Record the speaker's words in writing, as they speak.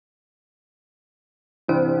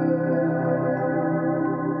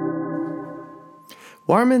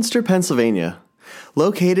Warminster, Pennsylvania.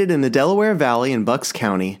 Located in the Delaware Valley in Bucks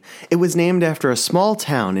County, it was named after a small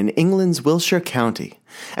town in England's Wiltshire County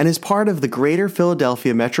and is part of the Greater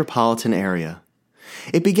Philadelphia metropolitan area.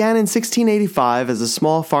 It began in 1685 as a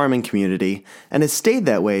small farming community and has stayed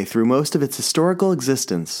that way through most of its historical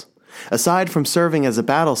existence, aside from serving as a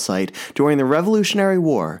battle site during the Revolutionary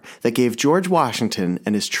War that gave George Washington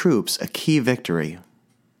and his troops a key victory.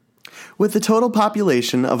 With a total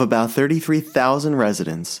population of about 33,000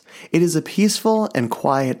 residents, it is a peaceful and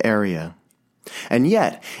quiet area. And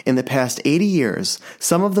yet, in the past 80 years,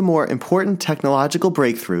 some of the more important technological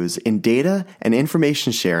breakthroughs in data and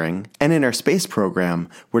information sharing and in our space program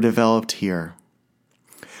were developed here.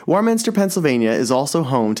 Warminster, Pennsylvania is also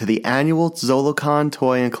home to the annual ZoloCon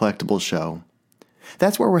Toy and Collectibles Show.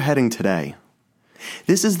 That's where we're heading today.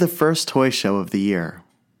 This is the first toy show of the year.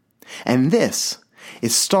 And this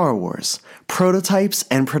is Star Wars, Prototypes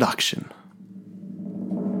and Production.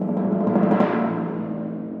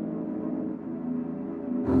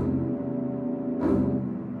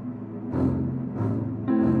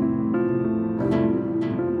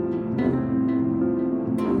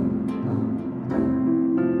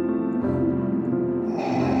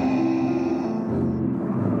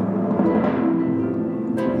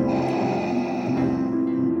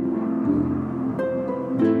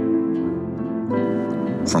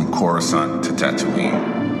 From Coruscant to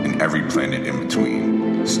Tatooine, and every planet in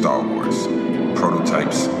between, Star Wars,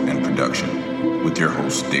 Prototypes and Production, with your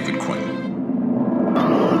host, David Quinn.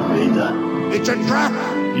 Vader. It's a trap!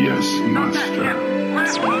 Yes, Master.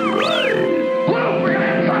 Whoa, we're gonna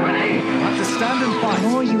have company! Have to stand and fight. The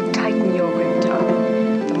more you tighten your grip,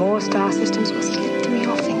 Tarkin, the more star systems will slip through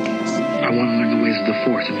your fingers. I want to learn the ways of the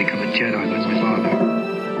Force and become a Jedi like my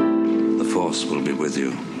father. The Force will be with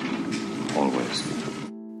you, always.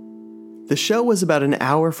 The show was about an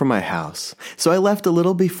hour from my house, so I left a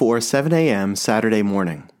little before 7 a.m. Saturday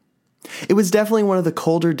morning. It was definitely one of the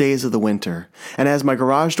colder days of the winter, and as my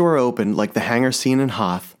garage door opened like the hangar scene in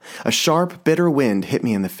Hoth, a sharp, bitter wind hit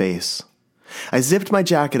me in the face. I zipped my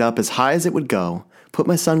jacket up as high as it would go, put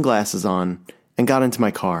my sunglasses on, and got into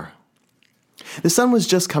my car. The sun was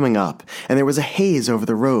just coming up, and there was a haze over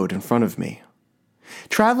the road in front of me.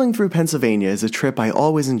 Traveling through Pennsylvania is a trip I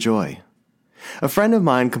always enjoy. A friend of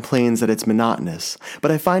mine complains that it's monotonous,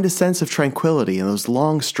 but I find a sense of tranquility in those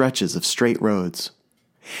long stretches of straight roads.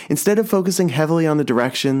 Instead of focusing heavily on the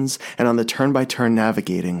directions and on the turn-by-turn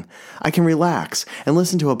navigating, I can relax and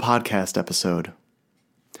listen to a podcast episode.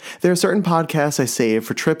 There are certain podcasts I save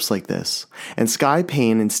for trips like this, and Sky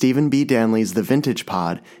Payne and Stephen B. Danley's The Vintage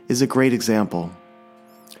Pod is a great example.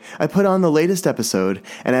 I put on the latest episode,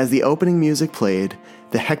 and as the opening music played,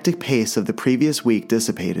 the hectic pace of the previous week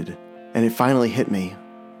dissipated, and it finally hit me.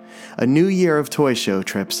 A new year of toy show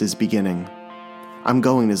trips is beginning. I'm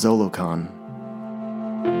going to ZoloCon.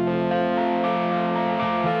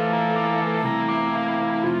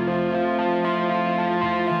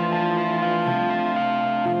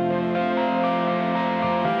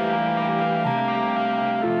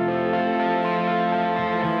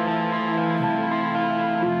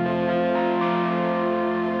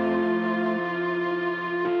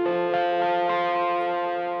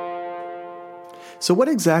 So what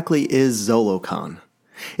exactly is ZoloCon?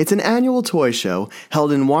 It's an annual toy show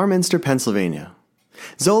held in Warminster, Pennsylvania.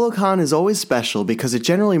 ZoloCon is always special because it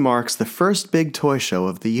generally marks the first big toy show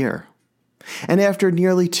of the year. And after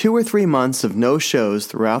nearly 2 or 3 months of no shows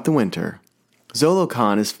throughout the winter,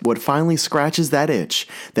 ZoloCon is what finally scratches that itch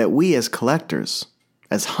that we as collectors,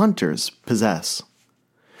 as hunters, possess.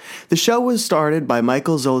 The show was started by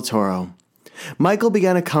Michael Zolotoro. Michael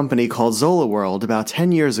began a company called ZoloWorld about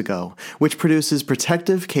 10 years ago, which produces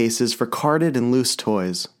protective cases for carded and loose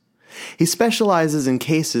toys. He specializes in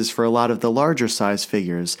cases for a lot of the larger size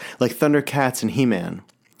figures, like Thundercats and He-Man.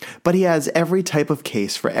 But he has every type of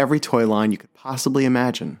case for every toy line you could possibly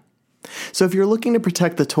imagine. So if you're looking to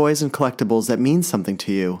protect the toys and collectibles that mean something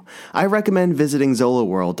to you, I recommend visiting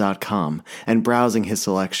ZoloWorld.com and browsing his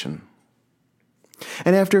selection.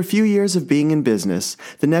 And after a few years of being in business,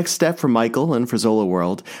 the next step for Michael and for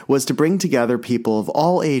ZoloWorld was to bring together people of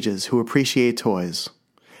all ages who appreciate toys.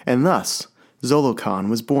 And thus, ZoloCon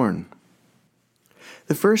was born.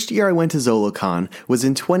 The first year I went to ZoloCon was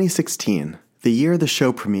in 2016, the year the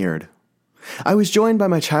show premiered. I was joined by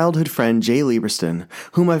my childhood friend Jay Lieberston,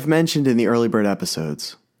 whom I've mentioned in the Early Bird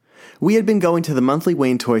episodes. We had been going to the monthly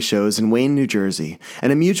Wayne toy shows in Wayne, New Jersey,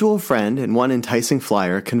 and a mutual friend and one enticing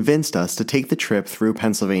flyer convinced us to take the trip through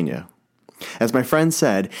Pennsylvania. As my friend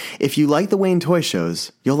said, if you like the Wayne toy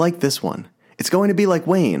shows, you'll like this one. It's going to be like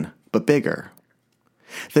Wayne, but bigger.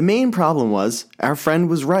 The main problem was, our friend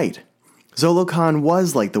was right. ZoloCon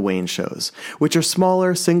was like the Wayne shows, which are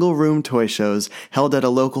smaller, single-room toy shows held at a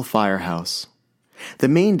local firehouse. The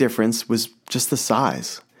main difference was just the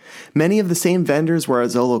size. Many of the same vendors were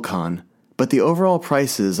at ZoloCon, but the overall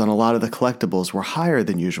prices on a lot of the collectibles were higher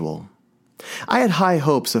than usual. I had high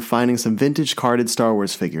hopes of finding some vintage carded Star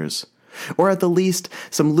Wars figures, or at the least,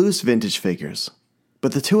 some loose vintage figures,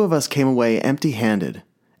 but the two of us came away empty-handed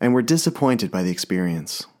and were disappointed by the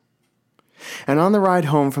experience. And on the ride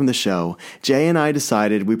home from the show, Jay and I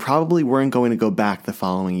decided we probably weren't going to go back the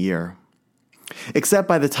following year. Except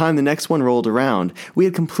by the time the next one rolled around, we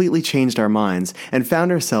had completely changed our minds and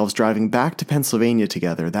found ourselves driving back to Pennsylvania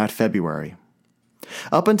together that February.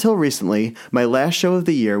 Up until recently, my last show of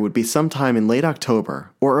the year would be sometime in late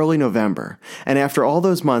October or early November, and after all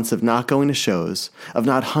those months of not going to shows, of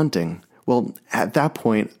not hunting, well, at that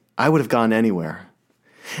point, I would have gone anywhere.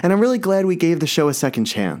 And I'm really glad we gave the show a second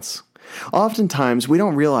chance. Oftentimes, we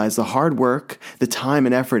don't realize the hard work, the time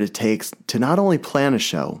and effort it takes to not only plan a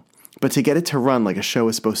show, but to get it to run like a show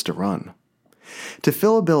is supposed to run. To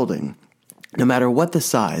fill a building, no matter what the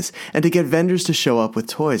size, and to get vendors to show up with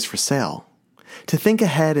toys for sale. To think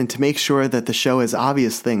ahead and to make sure that the show has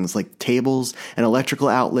obvious things like tables and electrical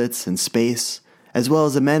outlets and space, as well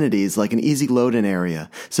as amenities like an easy load-in area,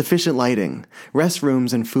 sufficient lighting,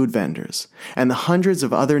 restrooms and food vendors, and the hundreds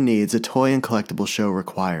of other needs a toy and collectible show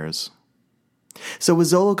requires. So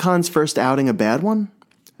was ZoloCon's first outing a bad one?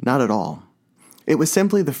 Not at all. It was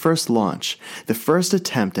simply the first launch, the first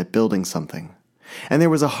attempt at building something. And there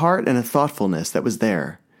was a heart and a thoughtfulness that was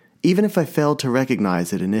there, even if I failed to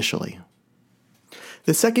recognize it initially.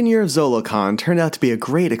 The second year of ZoloCon turned out to be a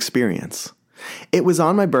great experience. It was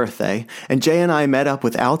on my birthday, and Jay and I met up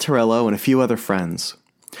with Al Torello and a few other friends.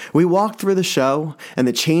 We walked through the show, and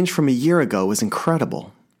the change from a year ago was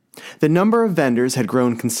incredible. The number of vendors had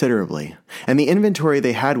grown considerably, and the inventory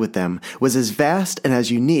they had with them was as vast and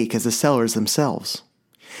as unique as the sellers themselves.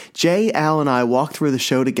 Jay, Al, and I walked through the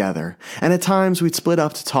show together, and at times we'd split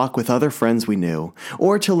up to talk with other friends we knew,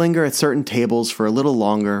 or to linger at certain tables for a little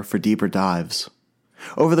longer for deeper dives.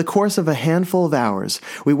 Over the course of a handful of hours,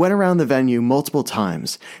 we went around the venue multiple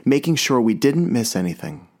times, making sure we didn't miss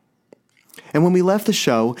anything. And when we left the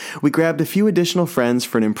show, we grabbed a few additional friends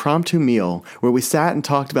for an impromptu meal where we sat and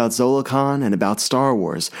talked about ZoloCon and about Star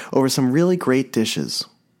Wars over some really great dishes.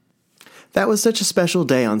 That was such a special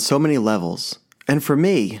day on so many levels, and for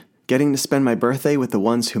me, getting to spend my birthday with the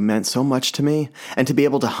ones who meant so much to me, and to be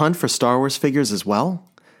able to hunt for Star Wars figures as well,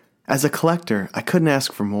 as a collector, I couldn't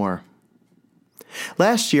ask for more.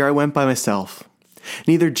 Last year, I went by myself.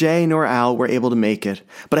 Neither Jay nor Al were able to make it,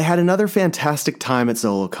 but I had another fantastic time at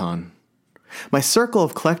ZoloCon. My circle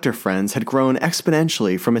of collector friends had grown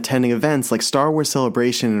exponentially from attending events like Star Wars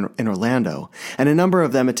Celebration in Orlando, and a number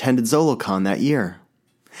of them attended ZoloCon that year.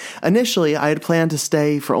 Initially, I had planned to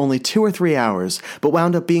stay for only 2 or 3 hours, but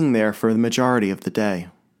wound up being there for the majority of the day.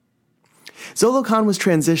 ZoloCon was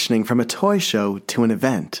transitioning from a toy show to an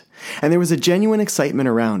event, and there was a genuine excitement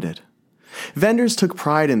around it. Vendors took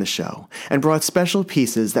pride in the show and brought special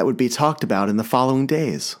pieces that would be talked about in the following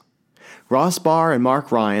days. Ross Barr and Mark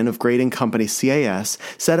Ryan of grading company CAS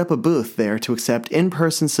set up a booth there to accept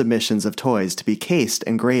in-person submissions of toys to be cased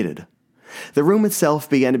and graded. The room itself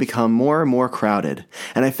began to become more and more crowded,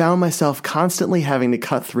 and I found myself constantly having to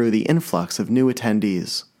cut through the influx of new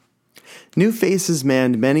attendees. New faces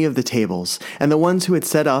manned many of the tables, and the ones who had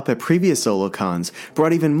set up at previous ZoloCons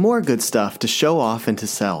brought even more good stuff to show off and to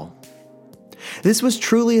sell. This was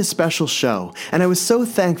truly a special show, and I was so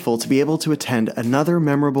thankful to be able to attend another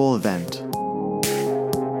memorable event.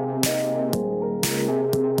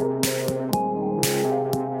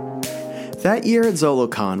 That year at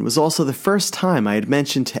ZoloCon was also the first time I had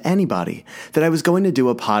mentioned to anybody that I was going to do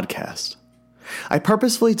a podcast. I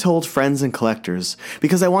purposefully told friends and collectors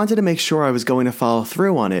because I wanted to make sure I was going to follow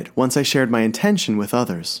through on it once I shared my intention with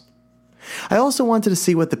others. I also wanted to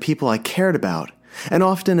see what the people I cared about and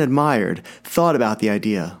often admired thought about the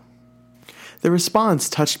idea. The response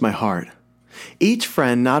touched my heart. Each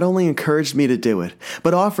friend not only encouraged me to do it,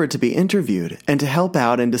 but offered to be interviewed and to help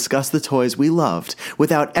out and discuss the toys we loved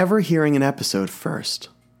without ever hearing an episode first.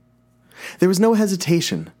 There was no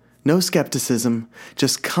hesitation, no skepticism,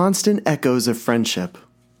 just constant echoes of friendship.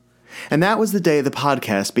 And that was the day the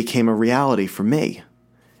podcast became a reality for me,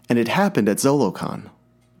 and it happened at ZoloCon.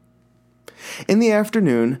 In the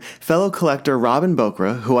afternoon, fellow collector Robin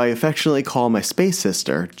Bokra, who I affectionately call my space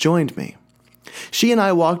sister, joined me. She and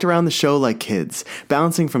I walked around the show like kids,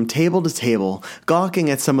 bouncing from table to table, gawking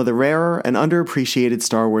at some of the rarer and underappreciated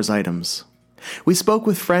Star Wars items. We spoke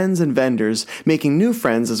with friends and vendors, making new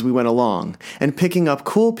friends as we went along, and picking up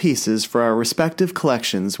cool pieces for our respective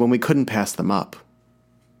collections when we couldn't pass them up.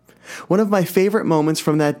 One of my favorite moments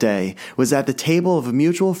from that day was at the table of a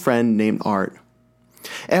mutual friend named Art.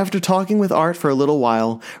 After talking with Art for a little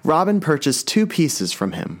while, Robin purchased 2 pieces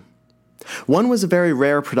from him. One was a very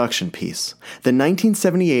rare production piece, the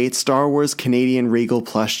 1978 Star Wars Canadian Regal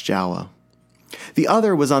plush Jawa. The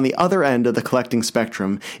other was on the other end of the collecting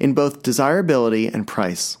spectrum in both desirability and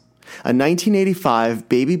price. A 1985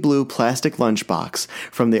 baby blue plastic lunchbox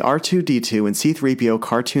from the R2-D2 and C-3PO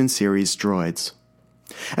cartoon series droids.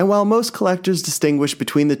 And while most collectors distinguish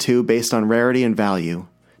between the two based on rarity and value,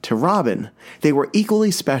 to Robin, they were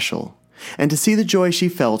equally special, and to see the joy she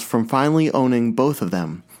felt from finally owning both of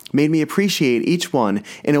them made me appreciate each one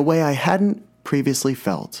in a way I hadn't previously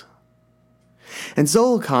felt. And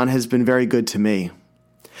ZoloCon has been very good to me.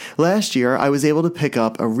 Last year, I was able to pick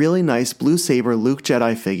up a really nice blue saber Luke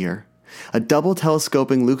Jedi figure, a double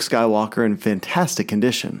telescoping Luke Skywalker in fantastic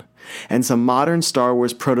condition, and some modern Star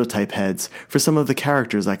Wars prototype heads for some of the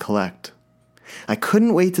characters I collect. I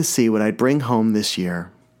couldn't wait to see what I'd bring home this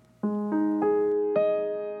year.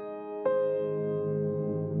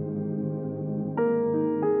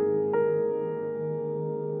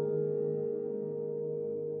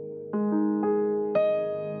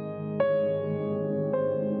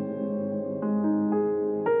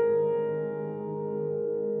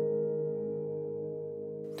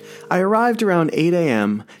 I arrived around 8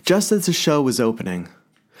 a.m., just as the show was opening.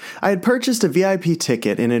 I had purchased a VIP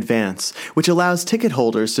ticket in advance, which allows ticket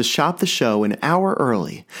holders to shop the show an hour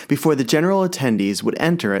early, before the general attendees would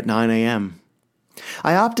enter at 9 a.m.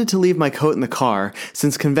 I opted to leave my coat in the car,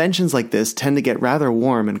 since conventions like this tend to get rather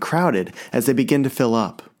warm and crowded as they begin to fill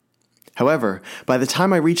up. However, by the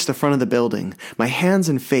time I reached the front of the building, my hands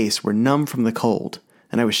and face were numb from the cold,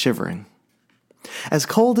 and I was shivering. As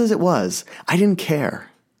cold as it was, I didn't care.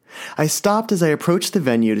 I stopped as I approached the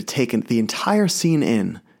venue to take the entire scene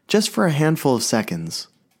in, just for a handful of seconds.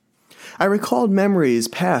 I recalled memories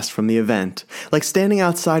past from the event, like standing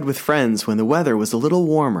outside with friends when the weather was a little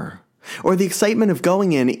warmer, or the excitement of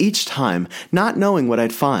going in each time, not knowing what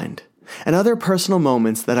I'd find, and other personal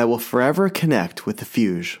moments that I will forever connect with the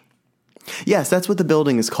Fuge. Yes, that's what the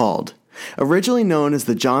building is called. Originally known as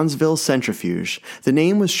the Johnsville Centrifuge, the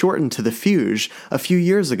name was shortened to the Fuge a few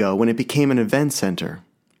years ago when it became an event center.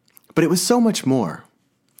 But it was so much more.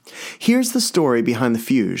 Here's the story behind the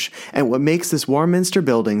Fuge and what makes this Warminster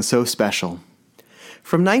building so special.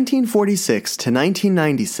 From 1946 to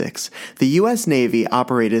 1996, the U.S. Navy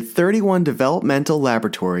operated 31 developmental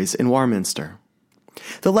laboratories in Warminster.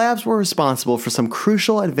 The labs were responsible for some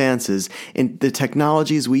crucial advances in the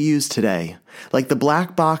technologies we use today, like the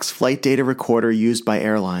black box flight data recorder used by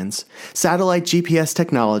airlines, satellite GPS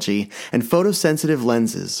technology, and photosensitive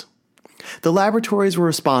lenses. The laboratories were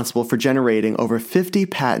responsible for generating over 50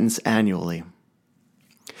 patents annually.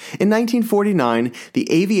 In 1949, the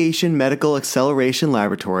Aviation Medical Acceleration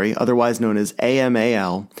Laboratory, otherwise known as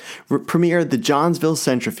AMAL, premiered the Johnsville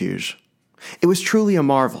Centrifuge. It was truly a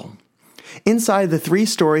marvel. Inside the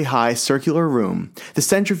 3-story-high circular room, the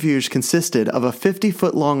centrifuge consisted of a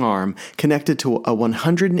 50-foot-long arm connected to a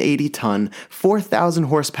 180-ton,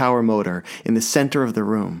 4,000-horsepower motor in the center of the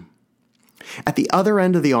room. At the other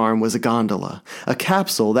end of the arm was a gondola, a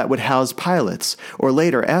capsule that would house pilots, or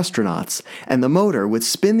later astronauts, and the motor would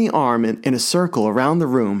spin the arm in a circle around the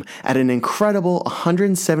room at an incredible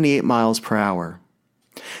 178 miles per hour.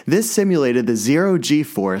 This simulated the zero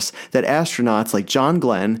G-force that astronauts like John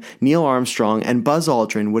Glenn, Neil Armstrong, and Buzz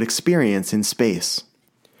Aldrin would experience in space.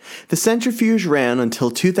 The centrifuge ran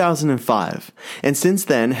until 2005, and since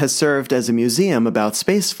then has served as a museum about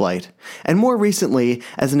spaceflight, and more recently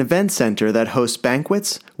as an event center that hosts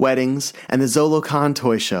banquets, weddings, and the ZoloCon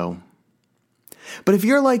toy show. But if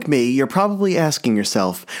you're like me, you're probably asking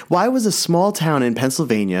yourself, why was a small town in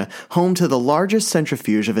Pennsylvania home to the largest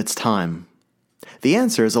centrifuge of its time? The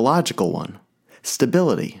answer is a logical one: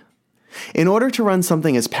 stability. In order to run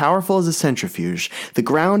something as powerful as a centrifuge, the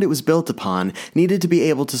ground it was built upon needed to be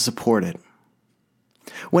able to support it.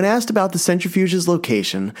 When asked about the centrifuge's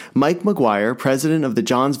location, Mike McGuire, president of the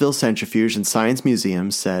Johnsville Centrifuge and Science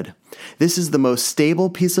Museum, said, "This is the most stable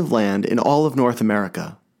piece of land in all of North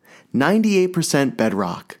America. 98%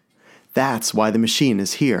 bedrock. That's why the machine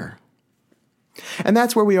is here." And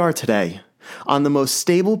that's where we are today, on the most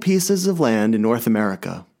stable pieces of land in North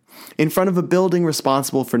America, in front of a building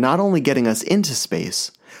responsible for not only getting us into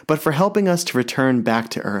space, but for helping us to return back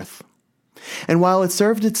to Earth. And while it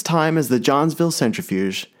served its time as the Johnsville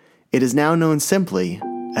Centrifuge, it is now known simply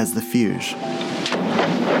as the Fuge.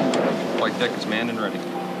 Flight deck is manned and ready.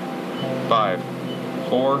 5,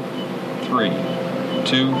 4, 3,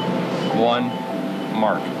 2, 1,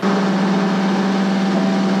 mark.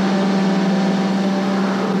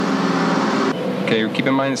 Okay, keep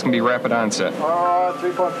in mind it's going to be rapid onset.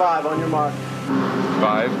 3.5 on your mark.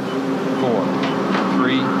 5, 4,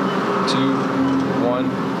 3, 2, 1,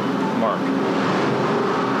 mark.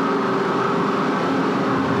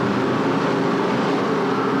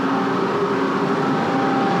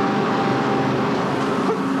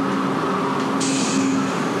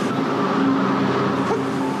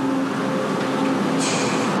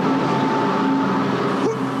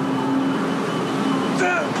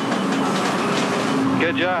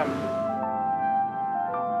 Good job.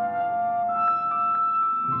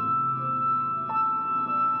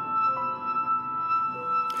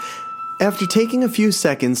 After taking a few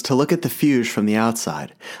seconds to look at the fuse from the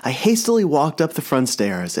outside, I hastily walked up the front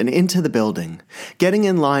stairs and into the building, getting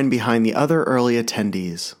in line behind the other early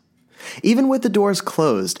attendees. Even with the doors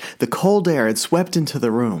closed, the cold air had swept into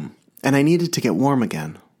the room, and I needed to get warm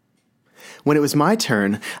again. When it was my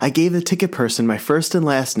turn, I gave the ticket person my first and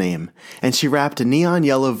last name, and she wrapped a neon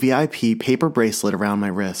yellow VIP paper bracelet around my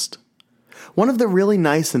wrist. One of the really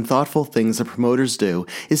nice and thoughtful things the promoters do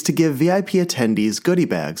is to give VIP attendees goodie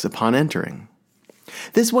bags upon entering.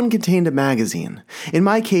 This one contained a magazine. In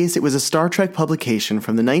my case, it was a Star Trek publication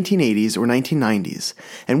from the 1980s or 1990s,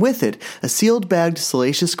 and with it, a sealed-bagged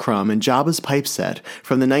Salacious Crumb and Jabba's pipe set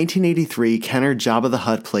from the 1983 Kenner Jabba the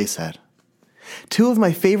Hutt playset. Two of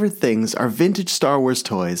my favorite things are vintage Star Wars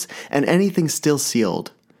toys and anything still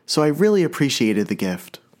sealed, so I really appreciated the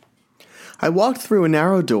gift. I walked through a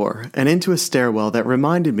narrow door and into a stairwell that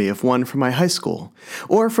reminded me of one from my high school,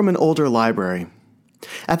 or from an older library.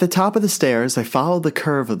 At the top of the stairs, I followed the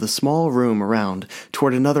curve of the small room around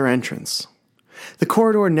toward another entrance. The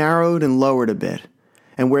corridor narrowed and lowered a bit,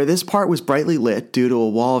 and where this part was brightly lit due to a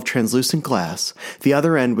wall of translucent glass, the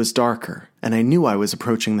other end was darker, and I knew I was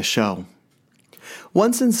approaching the show.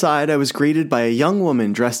 Once inside, I was greeted by a young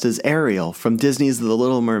woman dressed as Ariel from Disney's The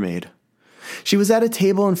Little Mermaid. She was at a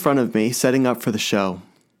table in front of me, setting up for the show.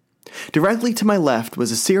 Directly to my left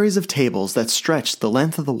was a series of tables that stretched the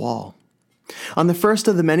length of the wall. On the first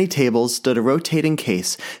of the many tables stood a rotating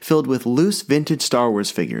case filled with loose vintage Star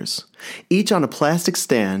Wars figures, each on a plastic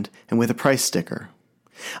stand and with a price sticker.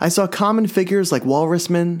 I saw common figures like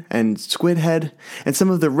Walrusman and Squidhead, and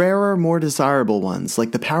some of the rarer, more desirable ones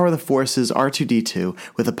like the Power of the Force's R2-D2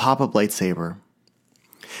 with a pop-up lightsaber.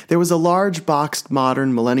 There was a large boxed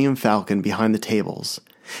modern Millennium Falcon behind the tables,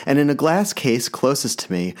 and in a glass case closest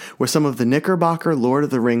to me were some of the Knickerbocker Lord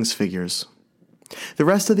of the Rings figures. The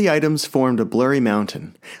rest of the items formed a blurry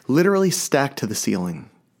mountain, literally stacked to the ceiling.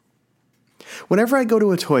 Whenever I go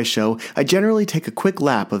to a toy show, I generally take a quick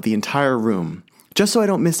lap of the entire room, just so I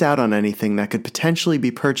don't miss out on anything that could potentially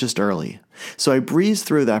be purchased early, so I breezed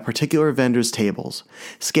through that particular vendor's tables,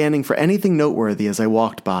 scanning for anything noteworthy as I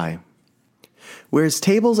walked by. Where his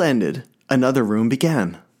tables ended, another room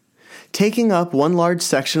began. Taking up one large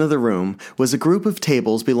section of the room was a group of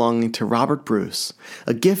tables belonging to Robert Bruce,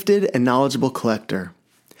 a gifted and knowledgeable collector.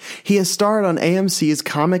 He has starred on AMC's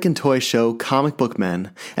comic and toy show Comic Book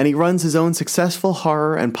Men, and he runs his own successful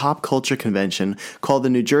horror and pop culture convention called the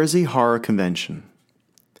New Jersey Horror Convention.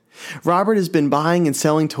 Robert has been buying and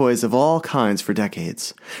selling toys of all kinds for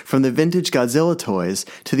decades, from the vintage Godzilla toys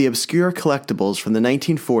to the obscure collectibles from the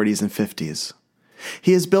 1940s and 50s.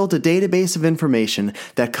 He has built a database of information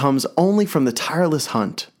that comes only from the tireless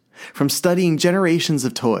hunt, from studying generations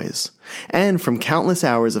of toys, and from countless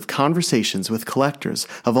hours of conversations with collectors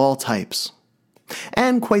of all types.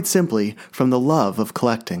 And, quite simply, from the love of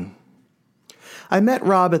collecting. I met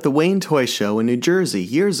Rob at the Wayne Toy Show in New Jersey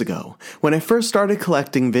years ago, when I first started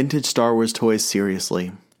collecting vintage Star Wars toys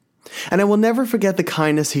seriously. And I will never forget the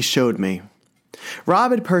kindness he showed me.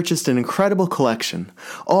 Rob had purchased an incredible collection,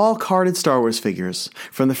 all carded Star Wars figures,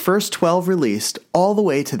 from the first 12 released all the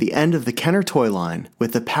way to the end of the Kenner toy line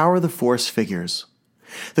with the Power of the Force figures.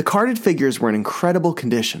 The carded figures were in incredible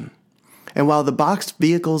condition, and while the boxed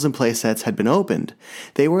vehicles and playsets had been opened,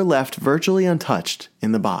 they were left virtually untouched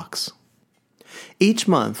in the box. Each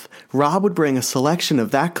month, Rob would bring a selection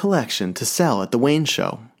of that collection to sell at the Wayne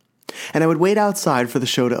show, and I would wait outside for the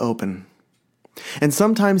show to open. And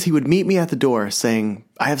sometimes he would meet me at the door saying,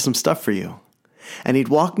 "I have some stuff for you." And he'd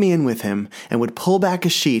walk me in with him and would pull back a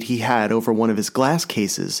sheet he had over one of his glass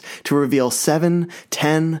cases to reveal 7,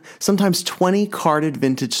 10, sometimes 20 carded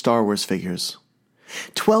vintage Star Wars figures.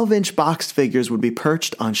 12-inch boxed figures would be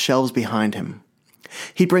perched on shelves behind him.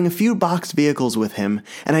 He'd bring a few boxed vehicles with him,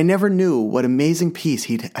 and I never knew what amazing piece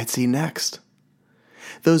I'd see next.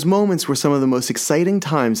 Those moments were some of the most exciting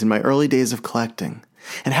times in my early days of collecting,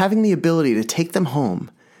 and having the ability to take them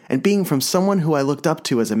home, and being from someone who I looked up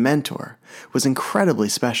to as a mentor, was incredibly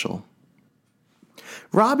special.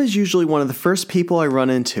 Rob is usually one of the first people I run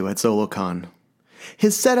into at ZoloCon.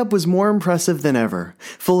 His setup was more impressive than ever,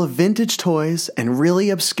 full of vintage toys and really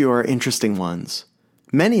obscure, interesting ones,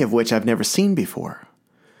 many of which I've never seen before.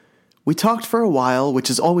 We talked for a while, which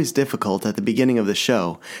is always difficult at the beginning of the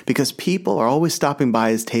show, because people are always stopping by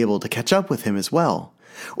his table to catch up with him as well,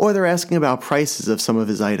 or they're asking about prices of some of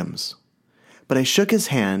his items. But I shook his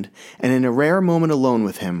hand, and in a rare moment alone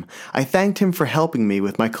with him, I thanked him for helping me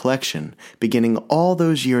with my collection, beginning all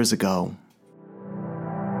those years ago.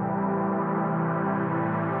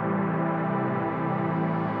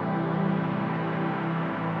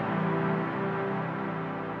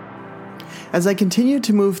 As I continued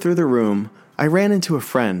to move through the room, I ran into a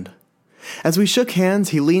friend. As we shook hands,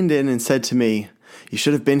 he leaned in and said to me, "You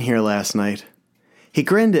should have been here last night." He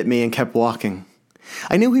grinned at me and kept walking.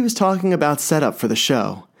 I knew he was talking about setup for the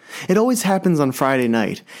show. It always happens on Friday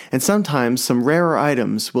night, and sometimes some rarer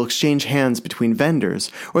items will exchange hands between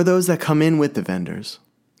vendors or those that come in with the vendors.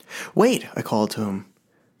 "Wait," I called to him.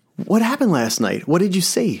 "What happened last night? What did you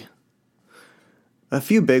see?" "A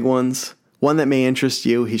few big ones. One that may interest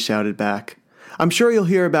you," he shouted back. "I'm sure you'll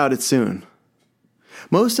hear about it soon."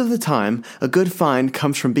 Most of the time, a good find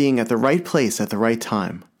comes from being at the right place at the right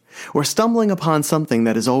time, or stumbling upon something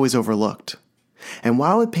that is always overlooked. And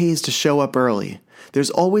while it pays to show up early, there's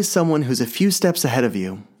always someone who's a few steps ahead of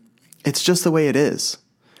you. It's just the way it is.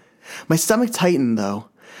 My stomach tightened, though.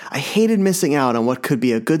 I hated missing out on what could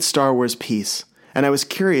be a good Star Wars piece, and I was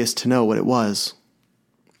curious to know what it was.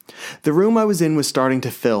 The room I was in was starting to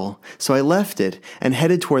fill, so I left it and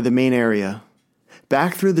headed toward the main area.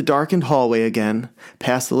 Back through the darkened hallway again,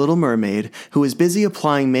 past the little mermaid, who was busy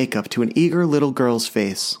applying makeup to an eager little girl's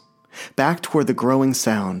face. Back toward the growing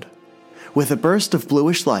sound. With a burst of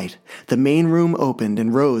bluish light, the main room opened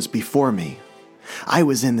and rose before me. I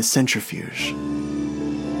was in the centrifuge.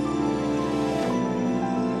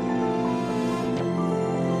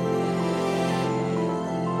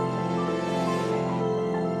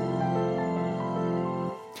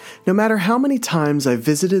 No matter how many times I've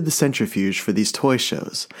visited the centrifuge for these toy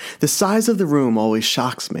shows, the size of the room always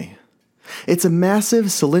shocks me. It's a massive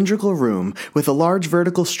cylindrical room with a large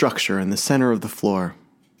vertical structure in the center of the floor.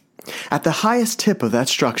 At the highest tip of that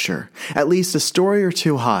structure, at least a story or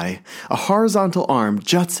two high, a horizontal arm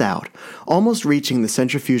juts out, almost reaching the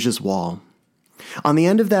centrifuge's wall. On the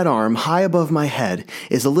end of that arm, high above my head,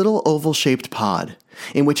 is a little oval-shaped pod,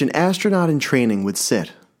 in which an astronaut in training would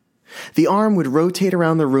sit. The arm would rotate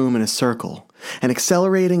around the room in a circle, and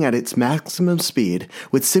accelerating at its maximum speed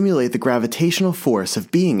would simulate the gravitational force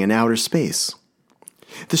of being in outer space.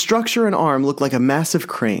 The structure and arm look like a massive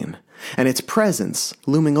crane, and its presence,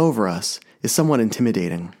 looming over us, is somewhat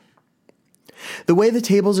intimidating. The way the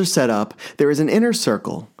tables are set up, there is an inner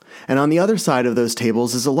circle, and on the other side of those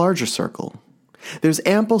tables is a larger circle. There's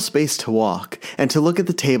ample space to walk, and to look at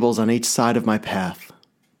the tables on each side of my path.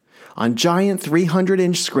 On giant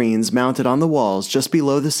 300-inch screens mounted on the walls just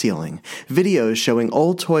below the ceiling, videos showing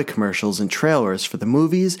old toy commercials and trailers for the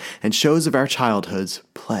movies and shows of our childhoods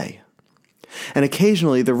play. And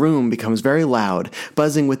occasionally the room becomes very loud,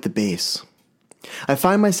 buzzing with the bass. I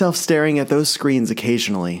find myself staring at those screens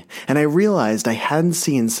occasionally, and I realized I hadn't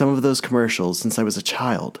seen some of those commercials since I was a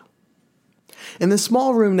child. In the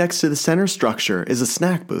small room next to the center structure is a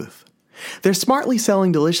snack booth. They're smartly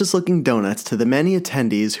selling delicious-looking donuts to the many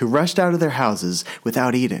attendees who rushed out of their houses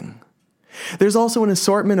without eating. There's also an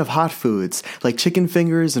assortment of hot foods, like chicken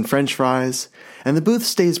fingers and French fries, and the booth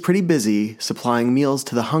stays pretty busy supplying meals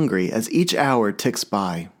to the hungry as each hour ticks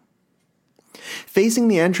by. Facing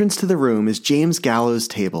the entrance to the room is James Gallo's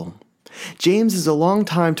table. James is a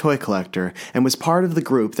longtime toy collector and was part of the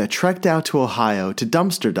group that trekked out to Ohio to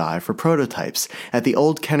dumpster dive for prototypes at the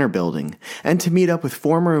old Kenner building and to meet up with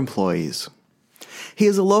former employees. He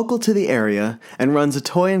is a local to the area and runs a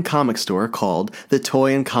toy and comic store called The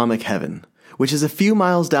Toy and Comic Heaven, which is a few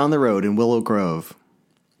miles down the road in Willow Grove.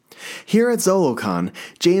 Here at ZoloCon,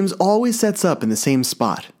 James always sets up in the same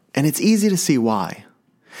spot, and it's easy to see why.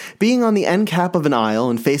 Being on the end cap of an aisle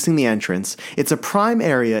and facing the entrance, it's a prime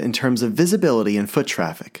area in terms of visibility and foot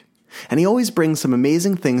traffic, and he always brings some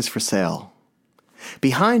amazing things for sale.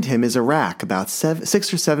 Behind him is a rack about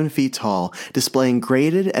 6 or 7 feet tall, displaying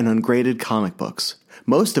graded and ungraded comic books,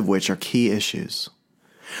 most of which are key issues.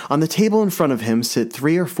 On the table in front of him sit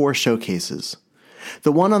 3 or 4 showcases.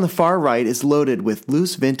 The one on the far right is loaded with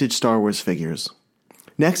loose vintage Star Wars figures.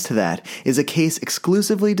 Next to that is a case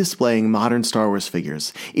exclusively displaying modern Star Wars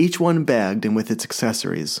figures, each one bagged and with its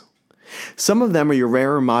accessories. Some of them are your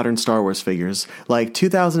rarer modern Star Wars figures, like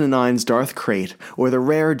 2009's Darth Krayt or the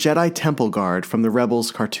rare Jedi Temple Guard from the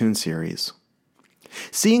Rebels cartoon series.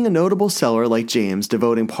 Seeing a notable seller like James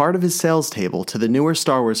devoting part of his sales table to the newer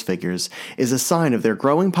Star Wars figures is a sign of their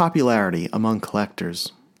growing popularity among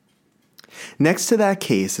collectors. Next to that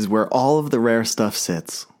case is where all of the rare stuff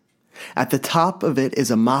sits. At the top of it is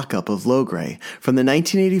a mock-up of Logray from the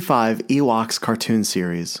 1985 Ewoks cartoon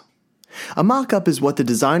series. A mock-up is what the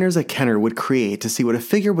designers at Kenner would create to see what a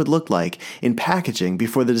figure would look like in packaging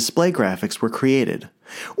before the display graphics were created,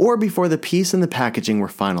 or before the piece and the packaging were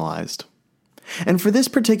finalized. And for this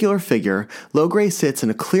particular figure, Logray sits in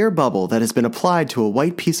a clear bubble that has been applied to a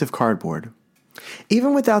white piece of cardboard.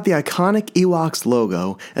 Even without the iconic Ewoks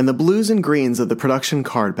logo and the blues and greens of the production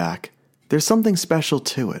card back, there's something special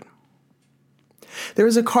to it. There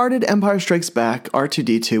is a carded Empire Strikes Back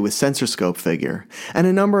R2-D2 with sensor scope figure, and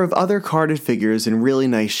a number of other carded figures in really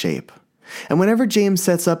nice shape. And whenever James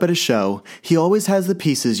sets up at a show, he always has the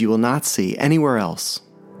pieces you will not see anywhere else.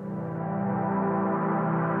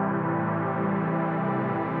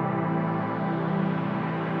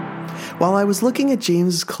 While I was looking at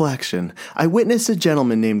James's collection, I witnessed a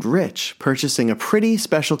gentleman named Rich purchasing a pretty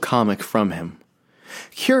special comic from him.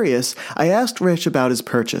 Curious, I asked Rich about his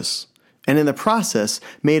purchase, and in the process,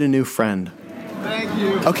 made a new friend. Thank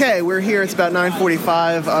you. Okay, we're here. It's about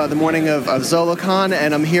 9:45, the morning of ZoloCon,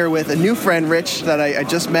 and I'm here with a new friend, Rich, that I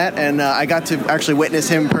just met, and I got to actually witness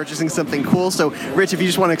him purchasing something cool. So, Rich, if you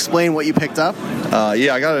just want to explain what you picked up.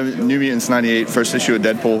 Yeah, I got a New Mutants 98 first issue of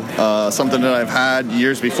Deadpool, something that I've had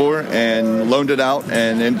years before and loaned it out,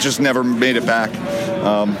 and it just never made it back.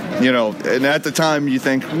 And at the time you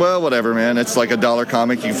think, well, whatever, man, it's like $1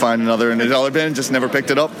 comic, you can find another in a $1 bin, just never picked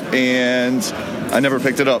it up, and I never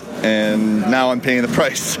picked it up, and now I'm paying the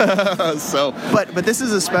price. But this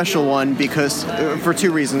is a special one because for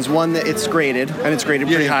two reasons. One, that it's graded, and it's graded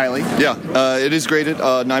pretty highly. Yeah, it is graded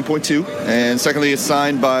 9.2, and secondly, it's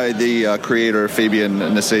signed by the creator, Fabian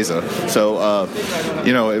Nicieza. So,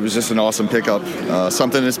 it was just an awesome pickup.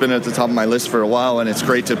 Something that's been at the top of my list for a while, and it's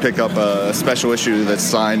great to pick up a special issue that's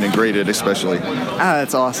signed and graded, especially.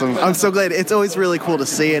 That's awesome. I'm so glad. It's always really cool to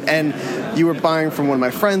see it, and you were buying from one of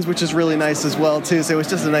my friends, which is really nice as well, too, so it was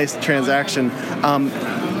just a nice transaction.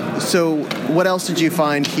 So what else did you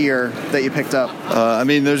find here that you picked up?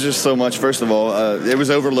 There's just so much. First of all, it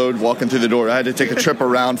was overload walking through the door. I had to take a trip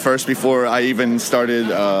around first before I even started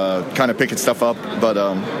kind of picking stuff up. But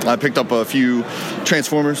I picked up a few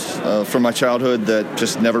Transformers from my childhood that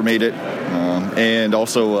just never made it. And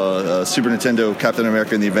also Super Nintendo Captain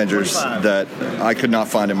America and the Avengers that I could not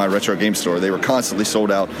find in my retro game store. They were constantly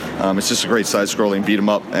sold out. It's just a great side-scrolling beat 'em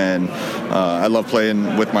up, and I love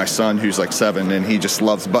playing with my son who's like 7, and he just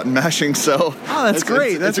loves button mashing. So that's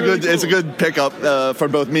great. It's a good pickup for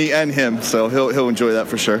both me and him. So he'll enjoy that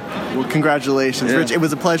for sure. Well, congratulations, Rich. It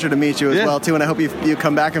was a pleasure to meet you as well too, and I hope you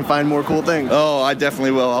come back and find more cool things. Oh, I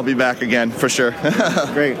definitely will. I'll be back again for sure.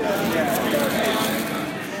 Great.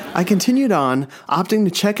 I continued on, opting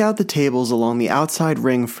to check out the tables along the outside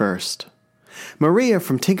ring first. Maria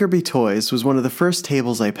from Tinkerby Toys was one of the first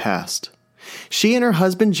tables I passed. She and her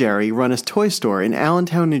husband Jerry run a toy store in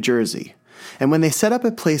Allentown, New Jersey, and when they set up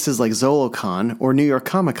at places like ZoloCon or New York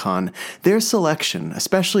Comic Con, their selection,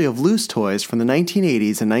 especially of loose toys from the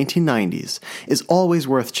 1980s and 1990s, is always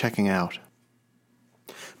worth checking out.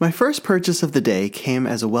 My first purchase of the day came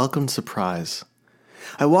as a welcome surprise.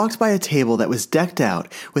 I walked by a table that was decked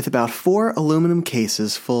out with about 4 aluminum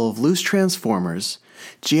cases full of loose Transformers,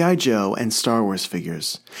 G.I. Joe, and Star Wars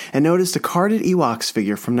figures, and noticed a carded Ewoks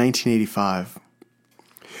figure from 1985.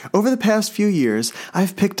 Over the past few years,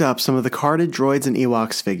 I've picked up some of the carded Droids and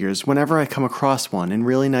Ewoks figures whenever I come across one in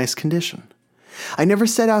really nice condition. I never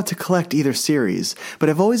set out to collect either series, but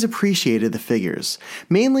I've always appreciated the figures,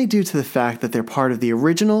 mainly due to the fact that they're part of the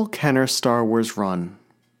original Kenner Star Wars run.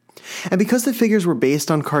 And because the figures were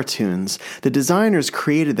based on cartoons, the designers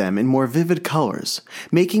created them in more vivid colors,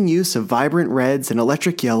 making use of vibrant reds and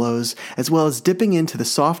electric yellows, as well as dipping into the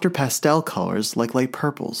softer pastel colors like light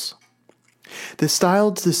purples. The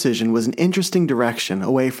styled decision was an interesting direction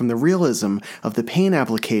away from the realism of the paint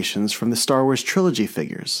applications from the Star Wars trilogy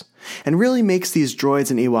figures, and really makes these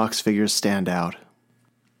Droids and Ewoks figures stand out.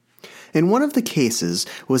 In one of the cases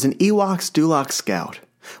was an Ewoks Dulok Scout,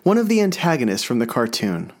 one of the antagonists from the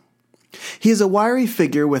cartoon. He is a wiry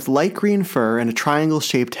figure with light green fur and a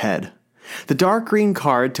triangle-shaped head. The dark green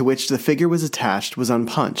card to which the figure was attached was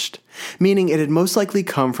unpunched, meaning it had most likely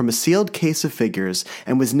come from a sealed case of figures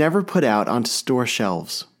and was never put out onto store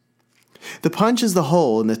shelves. The punch is the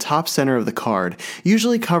hole in the top center of the card,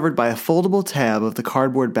 usually covered by a foldable tab of the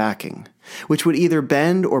cardboard backing, which would either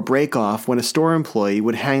bend or break off when a store employee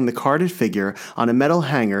would hang the carded figure on a metal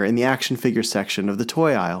hanger in the action figure section of the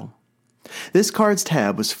toy aisle. This card's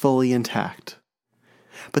tab was fully intact.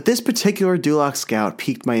 But this particular Duloc Scout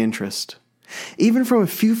piqued my interest. Even from a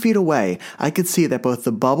few feet away, I could see that both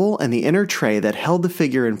the bubble and the inner tray that held the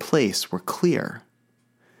figure in place were clear.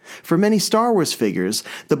 For many Star Wars figures,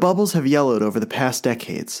 the bubbles have yellowed over the past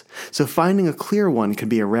decades, so finding a clear one can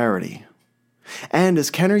be a rarity. And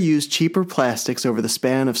as Kenner used cheaper plastics over the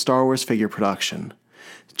span of Star Wars figure production,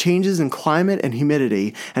 changes in climate and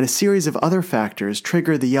humidity and a series of other factors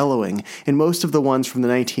triggered the yellowing in most of the ones from the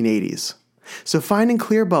 1980s. So finding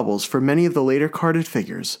clear bubbles for many of the later carded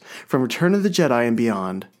figures, from Return of the Jedi and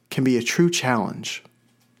beyond, can be a true challenge.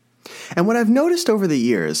 And what I've noticed over the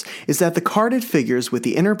years is that the carded figures with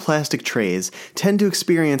the inner plastic trays tend to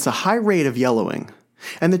experience a high rate of yellowing,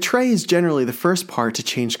 and the tray is generally the first part to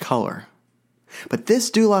change color. But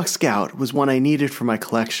this Duloc Scout was one I needed for my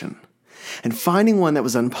collection, and finding one that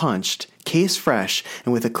was unpunched, case fresh,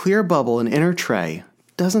 and with a clear bubble and inner tray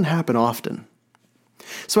doesn't happen often.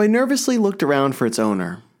 So I nervously looked around for its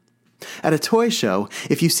owner. At a toy show,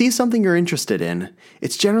 if you see something you're interested in,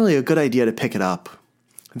 it's generally a good idea to pick it up.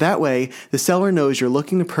 That way, the seller knows you're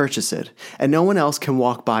looking to purchase it, and no one else can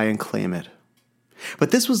walk by and claim it.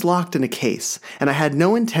 But this was locked in a case, and I had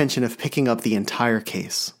no intention of picking up the entire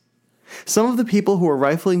case. Some of the people who were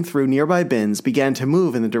rifling through nearby bins began to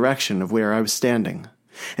move in the direction of where I was standing,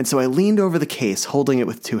 and so I leaned over the case, holding it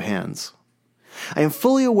with two hands. I am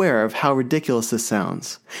fully aware of how ridiculous this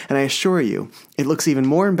sounds, and I assure you, it looks even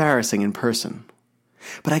more embarrassing in person.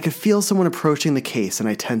 But I could feel someone approaching the case, and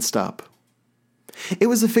I tensed up. It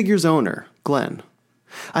was the figure's owner, Glenn.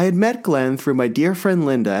 I had met Glenn through my dear friend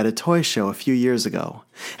Linda at a toy show a few years ago,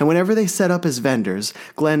 and whenever they set up as vendors,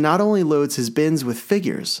 Glenn not only loads his bins with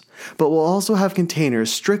figures, but will also have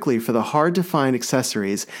containers strictly for the hard-to-find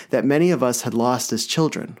accessories that many of us had lost as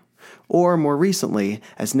children, or more recently,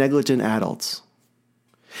 as negligent adults.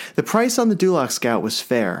 The price on the Duloc Scout was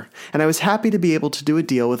fair, and I was happy to be able to do a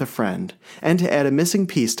deal with a friend, and to add a missing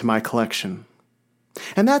piece to my collection.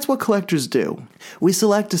 And that's what collectors do. We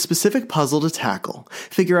select a specific puzzle to tackle,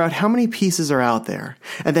 figure out how many pieces are out there,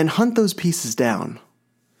 and then hunt those pieces down.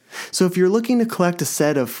 So if you're looking to collect a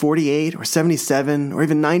set of 48 or 77 or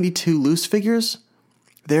even 92 loose figures,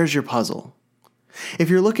 there's your puzzle. If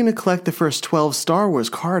you're looking to collect the first 12 Star Wars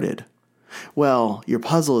carded, well, your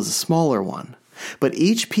puzzle is a smaller one, but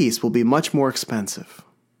each piece will be much more expensive.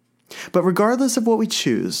 But regardless of what we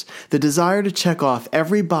choose, the desire to check off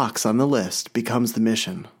every box on the list becomes the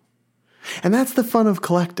mission. And that's the fun of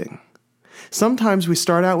collecting. Sometimes we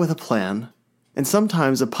start out with a plan, and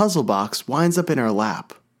sometimes a puzzle box winds up in our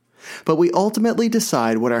lap. But we ultimately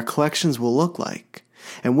decide what our collections will look like,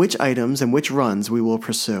 and which items and which runs we will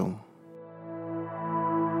pursue.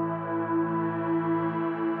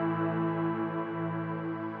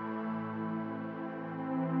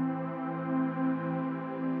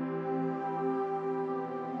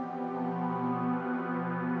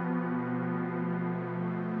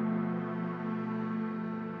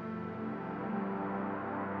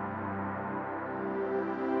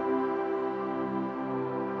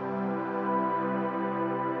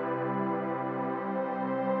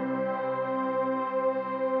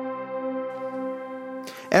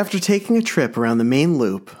 After taking a trip around the main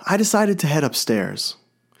loop, I decided to head upstairs.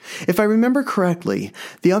 If I remember correctly,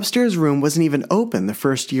 the upstairs room wasn't even open the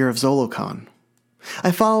first year of ZoloCon.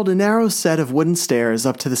 I followed a narrow set of wooden stairs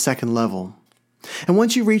up to the second level. And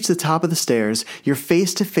once you reach the top of the stairs, you're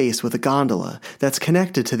face to face with a gondola that's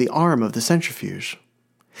connected to the arm of the centrifuge.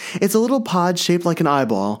 It's a little pod shaped like an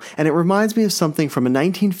eyeball, and it reminds me of something from a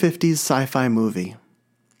 1950s sci-fi movie.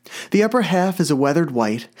 The upper half is a weathered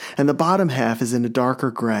white, and the bottom half is in a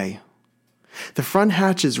darker gray. The front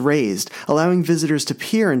hatch is raised, allowing visitors to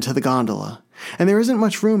peer into the gondola, and there isn't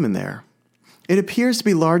much room in there. It appears to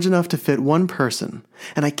be large enough to fit one person,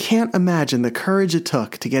 and I can't imagine the courage it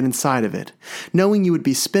took to get inside of it, knowing you would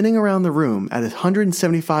be spinning around the room at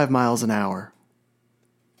 175 miles an hour.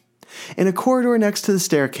 In a corridor next to the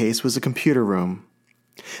staircase was a computer room.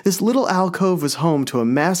 This little alcove was home to a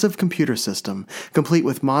massive computer system, complete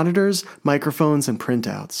with monitors, microphones, and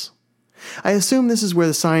printouts. I assume this is where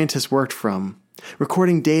the scientists worked from,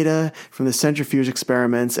 recording data from the centrifuge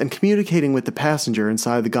experiments and communicating with the passenger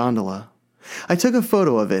inside the gondola. I took a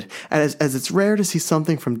photo of it, as it's rare to see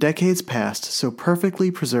something from decades past so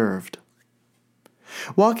perfectly preserved.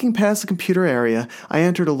 Walking past the computer area, I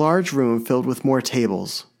entered a large room filled with more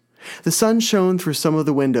tables. The sun shone through some of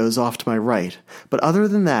the windows off to my right, but other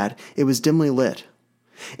than that, it was dimly lit.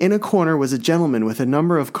 In a corner was a gentleman with a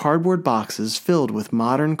number of cardboard boxes filled with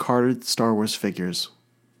modern carded Star Wars figures.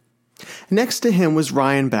 Next to him was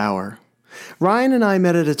Ryan Bauer. Ryan and I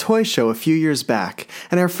met at a toy show a few years back,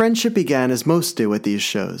 and our friendship began as most do at these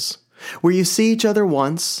shows, where you see each other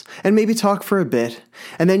once, and maybe talk for a bit,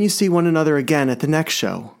 and then you see one another again at the next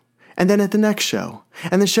show, and then at the next show,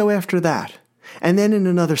 and the show after that, and then in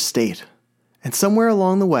another state. And somewhere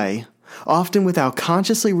along the way, often without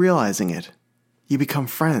consciously realizing it, you become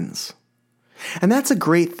friends. And that's a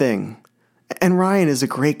great thing. And Ryan is a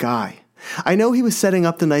great guy. I know he was setting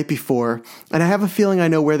up the night before, and I have a feeling I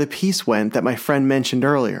know where the piece went that my friend mentioned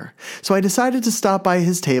earlier, so I decided to stop by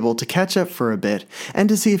his table to catch up for a bit and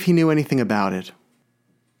to see if he knew anything about it.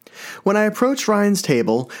 When I approached Ryan's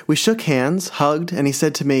table, we shook hands, hugged, and he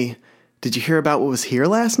said to me, "Did you hear about what was here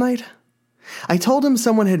last night?" I told him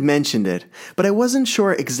someone had mentioned it, but I wasn't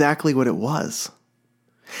sure exactly what it was.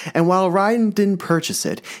 And while Ryan didn't purchase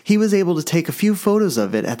it, he was able to take a few photos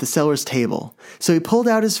of it at the seller's table, so he pulled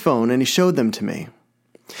out his phone and he showed them to me.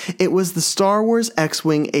 It was the Star Wars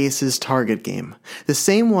X-Wing Aces target game, the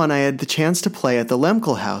same one I had the chance to play at the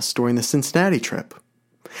Lemkel House during the Cincinnati trip.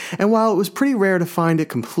 And while it was pretty rare to find it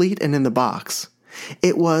complete and in the box,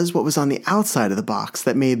 it was what was on the outside of the box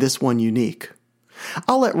that made this one unique.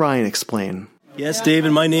 I'll let Ryan explain. Yes,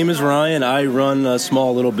 David, my name is Ryan. I run a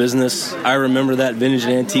small little business. I remember that vintage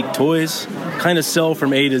and antique toys. Kind of sell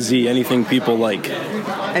from A to Z, anything people like.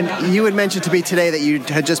 And you had mentioned to me today that you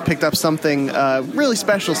had just picked up something really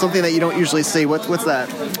special, something that you don't usually see. What's that?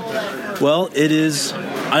 Well, it is...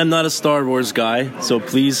 I'm not a Star Wars guy, so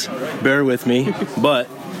please bear with me. But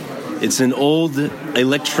it's an old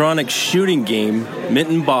electronic shooting game, mint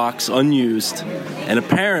in box, unused. And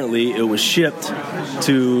apparently it was shipped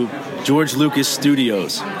to George Lucas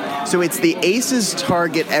Studios. So it's the Aces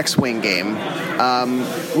Target X-Wing game,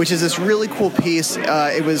 which is this really cool piece.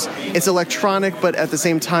 It's electronic, but at the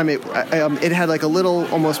same time, it had like a little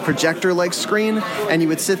almost projector-like screen, and you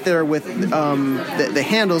would sit there with the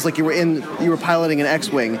handles like you were piloting an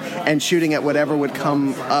X-Wing and shooting at whatever would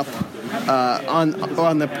come up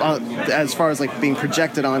as far as like being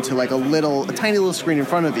projected onto like a tiny little screen in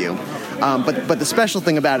front of you. But the special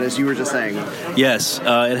thing about it is you were just saying. Yes,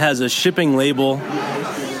 it has a shipping label,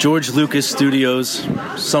 George Lucas Studios,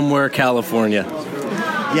 somewhere California.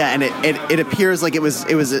 Yeah, and it appears like it was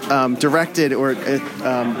directed, or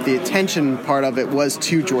the attention part of it was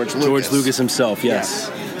to George Lucas. George Lucas himself,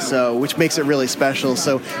 yes. Yeah. So, which makes it really special.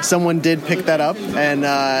 So, someone did pick that up, and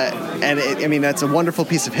that's a wonderful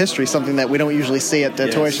piece of history, something that we don't usually see at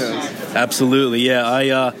toy shows. Absolutely,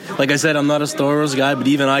 yeah. Like I said, I'm not a Star Wars guy, but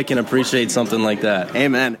even I can appreciate something like that.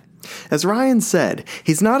 Amen. As Ryan said,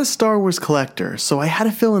 he's not a Star Wars collector, so I had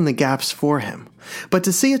to fill in the gaps for him. But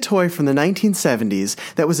to see a toy from the 1970s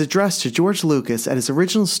that was addressed to George Lucas at his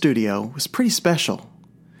original studio was pretty special.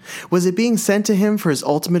 Was it being sent to him for his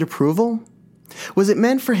ultimate approval? Was it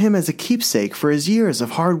meant for him as a keepsake for his years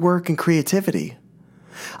of hard work and creativity?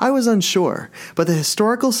 I was unsure, but the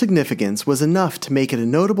historical significance was enough to make it a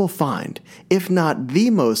notable find, if not the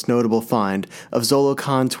most notable find, of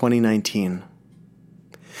ZoloCon 2019.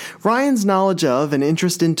 Ryan's knowledge of and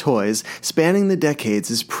interest in toys spanning the decades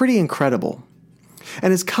is pretty incredible,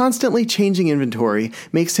 and his constantly changing inventory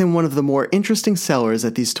makes him one of the more interesting sellers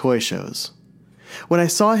at these toy shows. When I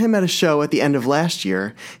saw him at a show at the end of last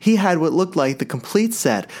year, he had what looked like the complete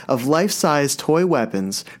set of life-size toy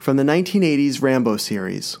weapons from the 1980s Rambo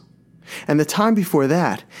series. And the time before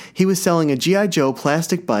that, he was selling a G.I. Joe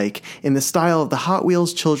plastic bike in the style of the Hot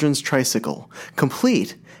Wheels children's tricycle,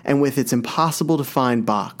 complete and with its impossible-to-find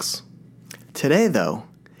box. Today, though,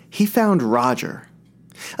 he found Roger.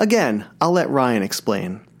 Again, I'll let Ryan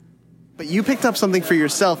explain. But you picked up something for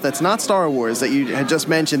yourself that's not Star Wars that you had just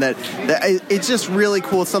mentioned that it's just really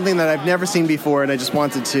cool. It's something that I've never seen before, and I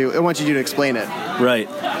wanted you to explain it. Right.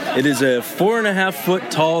 It is a 4.5-foot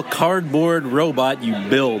tall cardboard robot you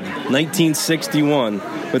build, 1961,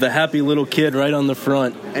 with a happy little kid right on the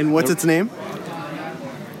front. And what's its name?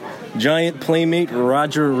 Giant Playmate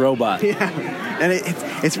Roger Robot. Yeah, and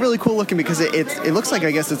it's really cool looking because it looks like,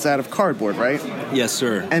 I guess it's out of cardboard, right? Yes,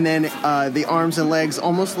 sir. And then the arms and legs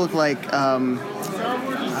almost look like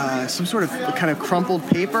some sort of kind of crumpled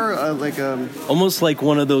paper, almost like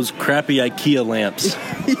one of those crappy IKEA lamps.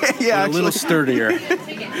 yeah, a little sturdier.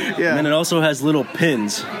 Yeah. And then it also has little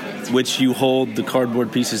pins, which you hold the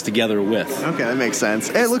cardboard pieces together with. Okay, that makes sense.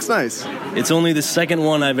 It looks nice. It's only the second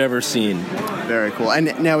one I've ever seen. Very cool.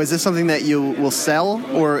 And now, is this something that you will sell,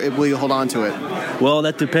 or will you hold on to it? Well,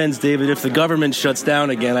 that depends, David. If the government shuts down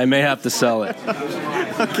again, I may have to sell it.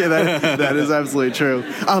 Okay, that is absolutely true.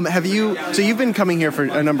 So you've been coming here for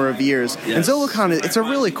a number of years, Yes. and ZoloCon, it's a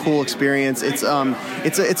really cool experience. It's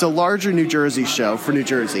a larger New Jersey show for New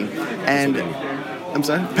Jersey, and I'm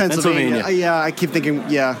sorry, Pennsylvania. Yeah, I keep thinking.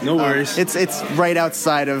 Yeah, No worries. It's right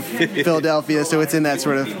outside of Philadelphia, so it's in that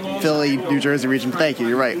sort of Philly, New Jersey region. Thank you.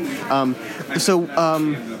 You're right.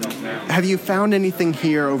 Have you found anything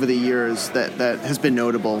here over the years that has been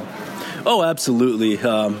notable? Oh, absolutely.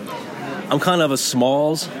 I'm kind of a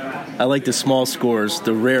smalls. I like the small scores,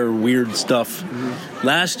 the rare, weird stuff. Mm-hmm.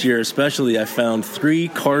 Last year, especially, I found 3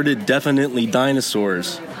 carded Definitely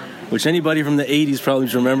dinosaurs, which anybody from the 80s probably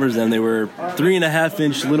remembers them. They were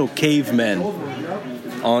 3.5-inch little cavemen,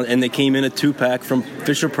 and they came in a 2-pack from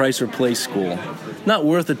Fisher-Price or Play School. Not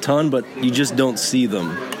worth a ton, but you just don't see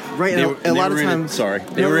them. Right, They a lot of were times...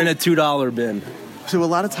 They were in a $2 bin. So a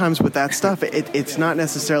lot of times with that stuff, it's not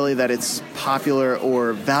necessarily that it's popular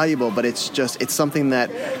or valuable, but it's something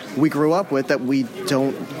that we grew up with that we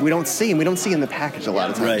don't see, and we don't see in the package a lot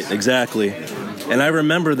of times. Right, exactly. And I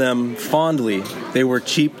remember them fondly. They were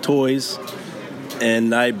cheap toys,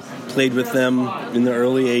 and I played with them in the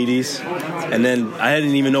early 80s, and then I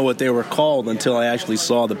didn't even know what they were called until I actually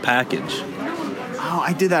saw the package. Oh,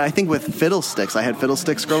 I did that, I think, with Fiddlesticks. I had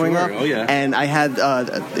Fiddlesticks growing up. Oh, yeah. And I had,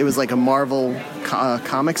 it was like a Marvel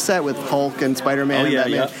comic set with Hulk and Spider-Man and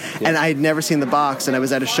Batman. Yeah. And I had never seen the box, and I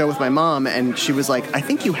was at a show with my mom, and she was like, I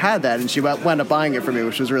think you had that, and she wound up buying it for me,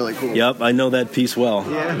 which was really cool. Yep, I know that piece well.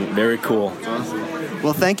 Yeah. Very cool.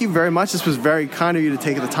 Well, thank you very much. This was very kind of you to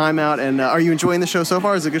take the time out. And are you enjoying the show so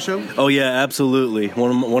far? Is it a good show? Oh, yeah, absolutely.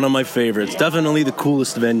 One of my favorites. Definitely the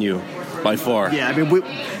coolest venue, by far. Yeah, I mean,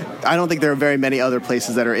 I don't think there are very many other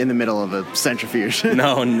places that are in the middle of a centrifuge.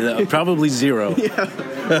 No, probably zero. Yeah.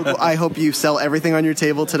 Well, I hope you sell everything on your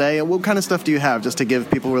table today. And what kind of stuff do you have, just to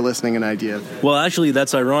give people who are listening an idea? Well, actually,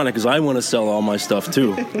 that's ironic, because I want to sell all my stuff,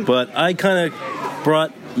 too. But I kind of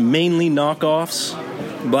brought mainly knockoffs,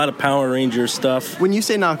 a lot of Power Ranger stuff. When you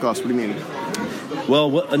say knockoffs, what do you mean?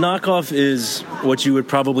 Well, a knockoff is what you would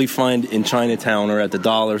probably find in Chinatown or at the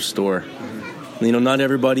dollar store. You know, not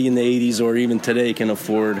everybody in the 80s or even today can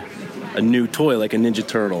afford a new toy like a Ninja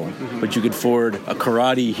Turtle, but you could afford a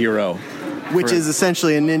Karate Hero. Which is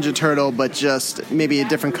essentially a Ninja Turtle, but just maybe a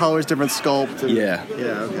different colors, different sculpt. Yeah. Yeah,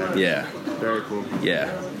 okay. Yeah. Very cool.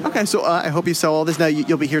 Yeah. Okay, so I hope you sell all this. Now,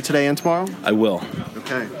 you'll be here today and tomorrow? I will.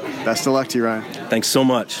 Okay. Best of luck to you, Ryan. Thanks so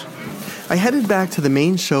much. I headed back to the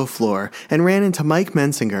main show floor and ran into Mike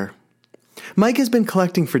Mensinger. Mike has been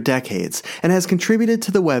collecting for decades and has contributed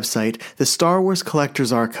to the website, the Star Wars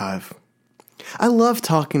Collector's Archive. I love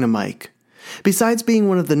talking to Mike. Besides being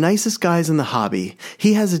one of the nicest guys in the hobby,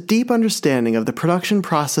 he has a deep understanding of the production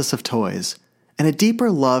process of toys, and a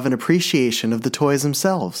deeper love and appreciation of the toys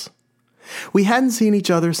themselves. We hadn't seen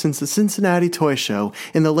each other since the Cincinnati Toy Show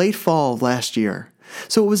in the late fall of last year,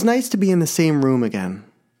 so it was nice to be in the same room again.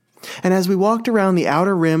 And as we walked around the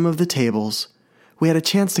outer rim of the tables, we had a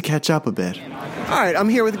chance to catch up a bit. All right, I'm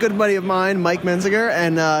here with a good buddy of mine, Mike Mensinger,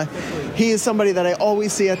 and he is somebody that I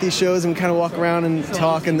always see at these shows, and we kind of walk around and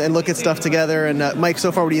talk and look at stuff together. And Mike,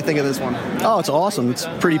 so far, what do you think of this one? Oh, it's awesome. It's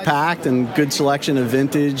pretty packed and good selection of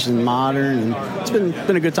vintage and modern, and it's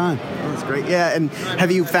been a good time. That's great. Yeah, and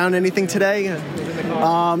have you found anything today?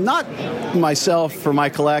 Not myself for my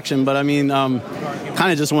collection, but I mean,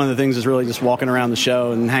 kind of just one of the things is really just walking around the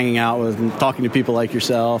show and hanging out with and talking to people like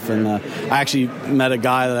yourself. And I actually met a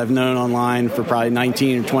guy that I've known online for probably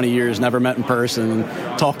 19 or 20 years, never met in person,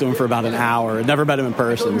 and talked to him for about an hour. Never met him in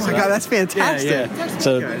person. Oh my God, that's fantastic. Yeah.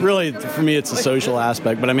 So really, for me, it's a social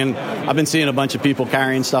aspect. But I mean, I've been seeing a bunch of people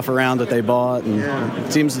carrying stuff around that they bought, and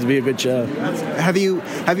it seems to be a good show. Have you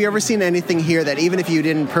ever seen anything here that, even if you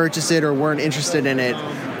didn't purchase it or weren't interested in it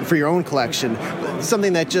for your own collection,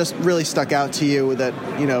 something that just really stuck out to you that,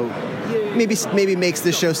 you know, maybe makes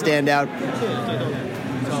this show stand out?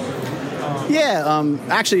 Yeah,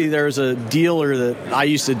 actually, there's a dealer that I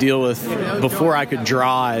used to deal with before I could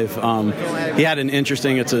drive. He had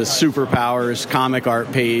it's a Superpowers comic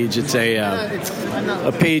art page. It's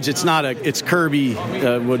a page. It's Kirby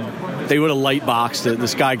they would have light boxed it.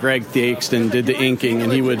 This guy, Greg Theakston, did the inking,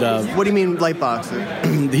 and he would... what do you mean light box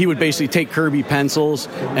it? He would basically take Kirby pencils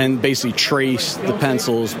and basically trace the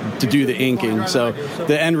pencils to do the inking. So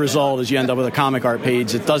the end result is you end up with a comic art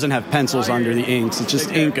page that doesn't have pencils under the inks. It's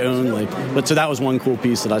just ink only. But so that was one cool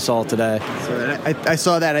piece that I saw today. So I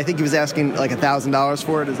saw that. I think he was asking like $1,000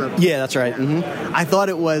 for it. Is that? Yeah, that's right. Mm-hmm. I thought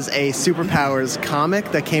it was a Superpowers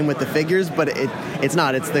comic that came with the figures, but it's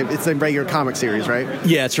not. It's the regular comic series, right?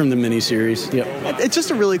 Yeah, it's from the mini miniseries. Yep. It's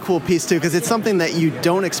just a really cool piece, too, because it's something that you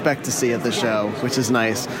don't expect to see at the show, which is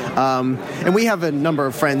nice. And we have a number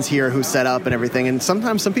of friends here who set up and everything, and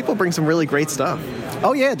sometimes some people bring some really great stuff.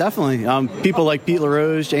 Oh, yeah, definitely. People like Pete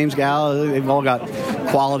LaRose, James Gallo, they've all got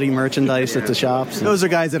quality merchandise at the shops. Those are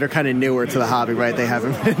guys that are kind of newer to the hobby, right? They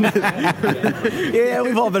haven't been. Yeah,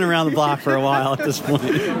 we've all been around the block for a while at this point.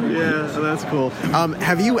 Yeah, that's cool.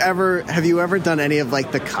 Have you ever done any of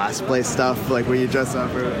like the cosplay stuff, like where you dress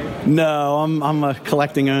up? No, I'm a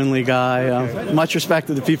collecting only guy. Much respect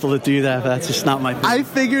to the people that do that, but that's just not my thing. I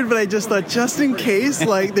figured, but I just thought, just in case,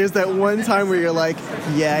 like there's that one time where you're like,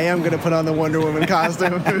 yeah, I am going to put on the Wonder Woman costume.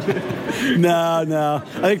 No.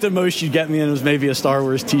 I think the most you'd get me in was maybe a Star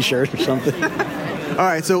Wars t-shirt or something. All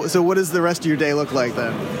right, so what does the rest of your day look like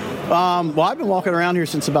then? Well, I've been walking around here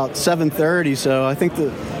since about 7:30, so I think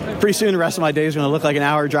pretty soon the rest of my day is going to look like an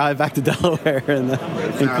hour drive back to Delaware and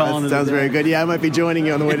calling it. Sounds very good. Yeah, I might be joining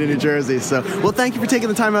you on the way to New Jersey. So, well, thank you for taking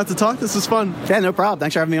the time out to talk. This was fun. Yeah, no problem.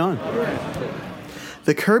 Thanks for having me on.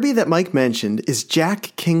 The Kirby that Mike mentioned is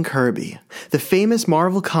Jack King Kirby, the famous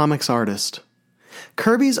Marvel Comics artist.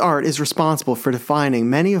 Kirby's art is responsible for defining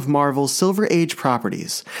many of Marvel's Silver Age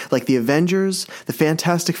properties, like the Avengers, the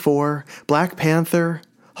Fantastic Four, Black Panther,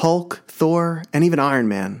 Hulk, Thor, and even Iron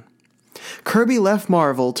Man. Kirby left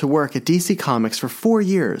Marvel to work at DC Comics for 4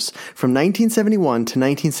 years, from 1971 to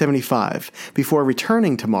 1975, before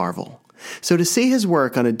returning to Marvel. So to see his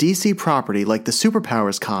work on a DC property like the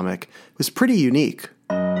Superpowers comic was pretty unique.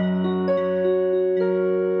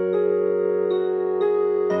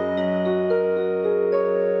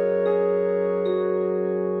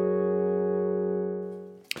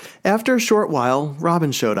 After a short while,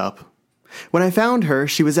 Robin showed up. When I found her,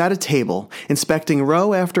 she was at a table, inspecting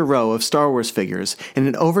row after row of Star Wars figures in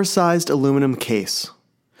an oversized aluminum case.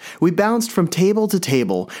 We bounced from table to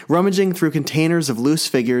table, rummaging through containers of loose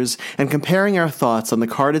figures and comparing our thoughts on the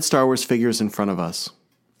carded Star Wars figures in front of us.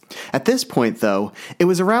 At this point, though, it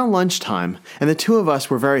was around lunchtime, and the two of us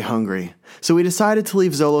were very hungry, so we decided to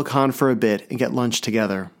leave ZoloCon for a bit and get lunch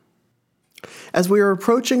together. As we were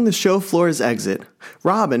approaching the show floor's exit,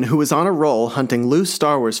 Robin, who was on a roll hunting loose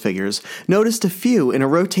Star Wars figures, noticed a few in a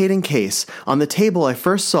rotating case on the table I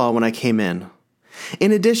first saw when I came in.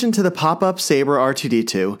 In addition to the pop-up Saber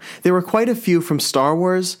R2-D2, there were quite a few from Star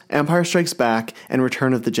Wars, Empire Strikes Back, and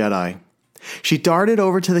Return of the Jedi. She darted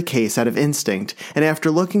over to the case out of instinct, and after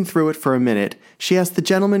looking through it for a minute, she asked the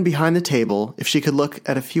gentleman behind the table if she could look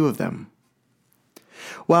at a few of them.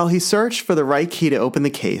 While he searched for the right key to open the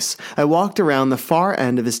case, I walked around the far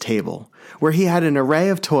end of his table, where he had an array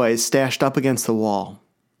of toys stashed up against the wall.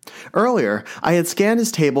 Earlier, I had scanned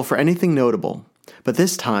his table for anything notable, but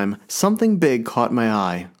this time, something big caught my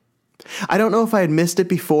eye. I don't know if I had missed it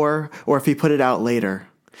before, or if he put it out later.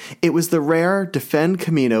 It was the rare Defend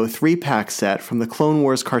Camino 3-pack set from the Clone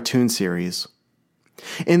Wars cartoon series.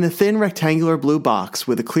 In the thin rectangular blue box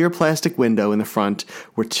with a clear plastic window in the front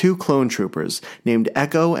were 2 clone troopers named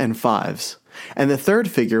Echo and Fives, and the third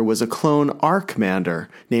figure was a clone ARC commander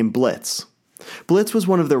named Blitz. Blitz was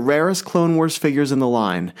one of the rarest Clone Wars figures in the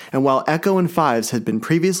line, and while Echo and Fives had been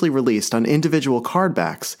previously released on individual card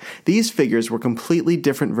backs, these figures were completely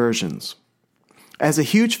different versions. As a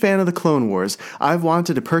huge fan of the Clone Wars, I've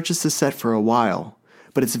wanted to purchase this set for a while,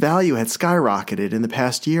 but its value had skyrocketed in the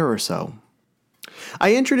past year or so.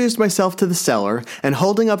 I introduced myself to the seller, and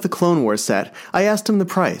holding up the Clone Wars set, I asked him the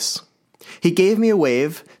price. He gave me a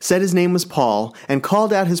wave, said his name was Paul, and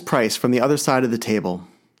called out his price from the other side of the table.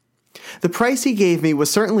 The price he gave me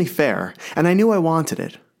was certainly fair, and I knew I wanted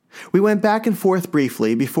it. We went back and forth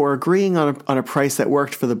briefly before agreeing on a price that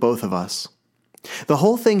worked for the both of us. The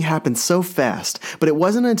whole thing happened so fast, but it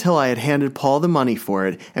wasn't until I had handed Paul the money for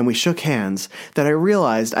it and we shook hands that I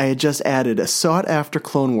realized I had just added a sought-after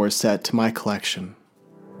Clone Wars set to my collection.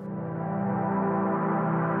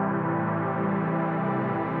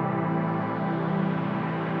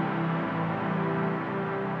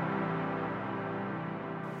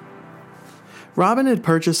 Robin had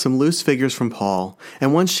purchased some loose figures from Paul,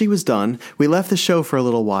 and once she was done, we left the show for a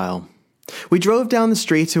little while. We drove down the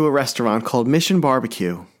street to a restaurant called Mission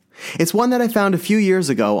Barbecue. It's one that I found a few years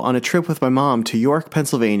ago on a trip with my mom to York,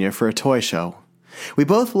 Pennsylvania for a toy show. We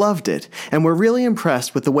both loved it, and were really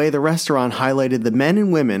impressed with the way the restaurant highlighted the men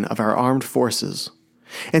and women of our armed forces.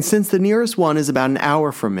 And since the nearest one is about an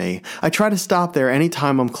hour from me, I try to stop there any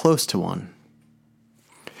time I'm close to one.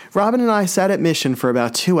 Robin and I sat at Mission for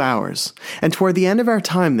about 2 hours, and toward the end of our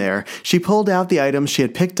time there, she pulled out the items she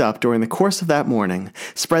had picked up during the course of that morning,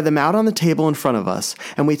 spread them out on the table in front of us,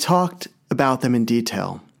 and we talked about them in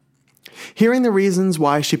detail. Hearing the reasons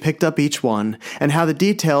why she picked up each one, and how the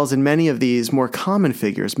details in many of these more common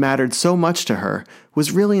figures mattered so much to her,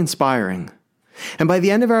 was really inspiring. And by the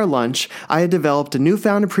end of our lunch, I had developed a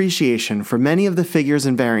newfound appreciation for many of the figures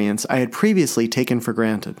and variants I had previously taken for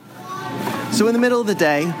granted. So in the middle of the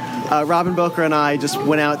day, Robin Boker and I just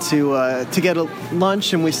went out to get a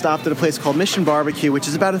lunch, and we stopped at a place called Mission Barbecue, which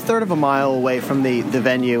is about a third of a mile away from the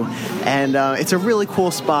venue. And it's a really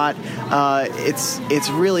cool spot. It's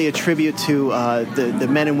really a tribute to the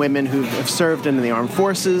men and women who have served in the armed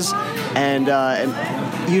forces. And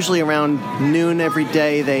usually around noon every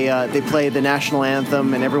day, they play the national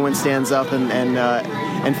anthem, and everyone stands up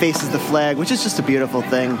and faces the flag, which is just a beautiful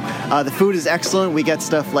thing. The food is excellent. We get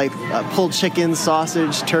stuff like pulled chicken,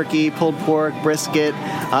 sausage, turkey, pulled pork, brisket.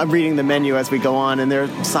 I'm reading the menu as we go on, and there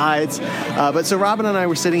are sides. But so Robin and I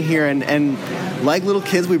were sitting here, and like little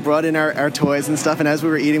kids, we brought in our toys and stuff, and as we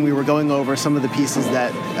were eating, we were going over some of the pieces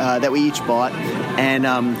that we each bought. And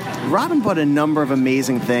Robin bought a number of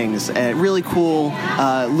amazing things, really cool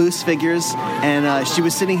loose figures, and she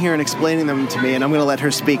was sitting here and explaining them to me, and I'm going to let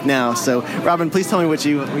her speak now. So, Robin, please tell me what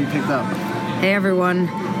you picked up. Hey, everyone.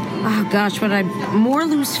 Oh gosh, more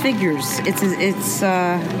loose figures. It's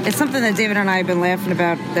something that David and I have been laughing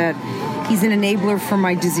about, that he's an enabler for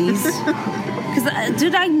my disease. Because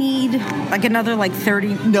did I need like another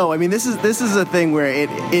 30? No, I mean this is a thing where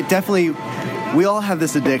it definitely. We all have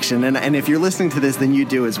this addiction, and if you're listening to this, then you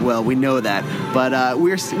do as well. We know that. But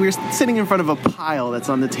we're sitting in front of a pile that's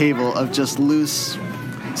on the table of just loose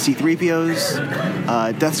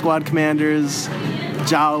C-3POs, Death Squad commanders,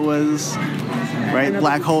 Jawas, right?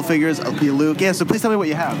 Black hole figures, Luke. Yeah, so please tell me what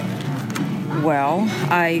you have. Well,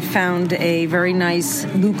 I found a very nice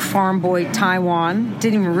Luke Farm Boy Taiwan.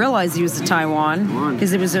 Didn't even realize he was a Taiwan,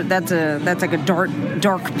 because that's like a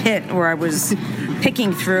dark pit where I was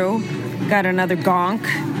picking through. Got another Gonk.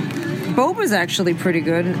 Boba's actually pretty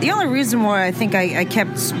good. The only reason why I think I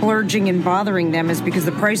kept splurging and bothering them is because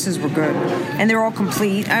the prices were good. And they're all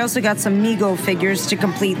complete. I also got some Mego figures to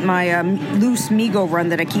complete my loose Mego run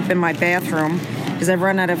that I keep in my bathroom, because I've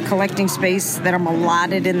run out of collecting space that I'm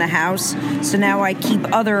allotted in the house. So now I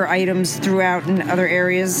keep other items throughout in other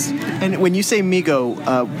areas. And when you say Mego,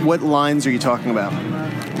 what lines are you talking about?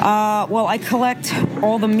 Well, I collect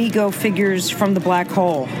all the Mego figures from the Black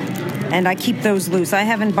Hole, and I keep those loose. I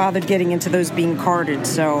haven't bothered getting into those being carded,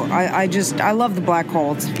 so I love the Black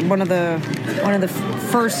Hole. It's one of the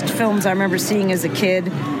first films I remember seeing as a kid,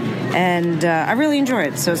 and I really enjoy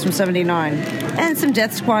it. So it's from '79, and some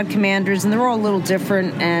Death Squad commanders, and they're all a little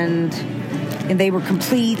different, and they were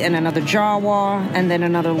complete, and another Jawa, and then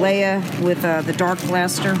another Leia with the Dark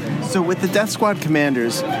Blaster. So with the Death Squad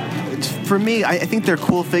commanders, for me, I think they're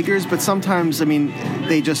cool figures, but sometimes, I mean,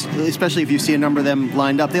 they just, especially if you see a number of them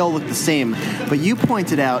lined up, they all look the same. But you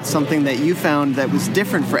pointed out something that you found that was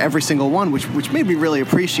different for every single one, which made me really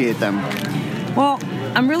appreciate them. Well,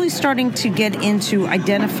 I'm really starting to get into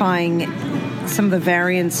identifying some of the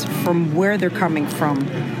variants from where they're coming from.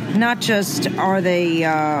 Not just are they,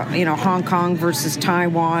 Hong Kong versus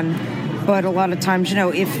Taiwan, but a lot of times,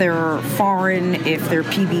 if they're foreign, if they're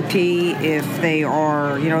PvP, if they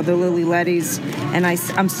are, the Lily Lettys, and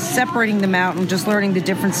I'm separating them out and just learning the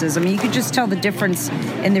differences. I mean, you could just tell the difference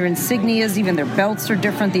in their insignias, even their belts are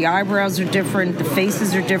different, the eyebrows are different, the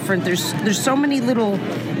faces are different. There's so many little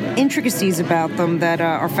intricacies about them that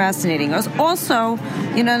are fascinating. Also,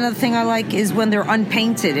 another thing I like is when they're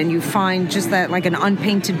unpainted and you find just that, like an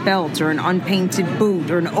unpainted belt or an unpainted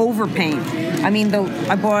boot or an overpaint. I mean,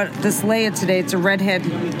 I bought this Leia today. It's a redhead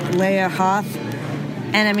Leia Hoth,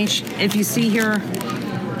 and I mean, if you see here,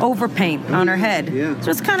 overpaint on her head. Yeah.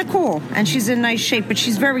 So it's kind of cool, and she's in nice shape, but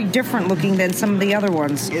she's very different looking than some of the other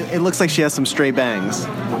ones. It looks like she has some stray bangs.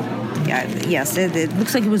 Yes, it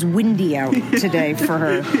looks like it was windy out today for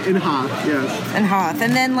her. In Hoth, yes. And Hoth.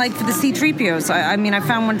 And then, for the C-3POs, I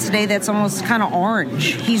found one today that's almost kind of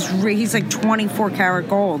orange. He's like 24 karat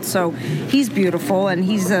gold, so he's beautiful, and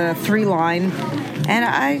he's a 3-line. And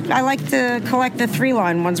I like to collect the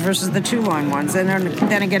 3-line ones versus the 2-line ones. And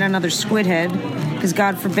then I get another squid head, because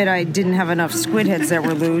God forbid I didn't have enough squid heads that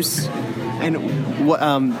were loose. And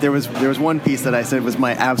there was one piece that I said was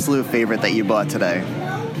my absolute favorite that you bought today.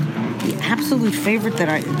 The absolute favorite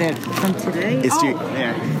that from today?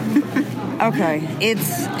 Okay,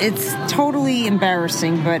 it's totally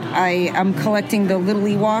embarrassing, but I'm collecting the little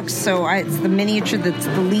Ewoks, so it's the miniature that's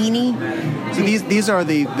the Leanie. So these are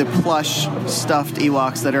the plush stuffed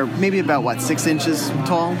Ewoks that are maybe about 6 inches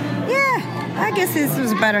tall? Yeah, I guess this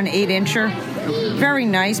was about an 8-incher. Very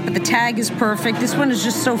nice, but the tag is perfect. This one is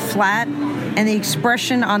just so flat, and the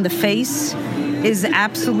expression on the face is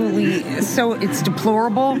absolutely so. It's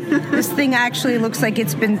deplorable. This thing actually looks like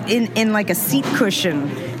it's been in like a seat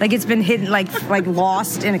cushion, like it's been hidden, like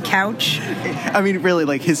lost in a couch. I mean, really,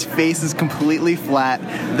 like his face is completely flat.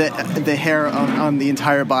 The hair on the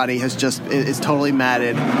entire body is totally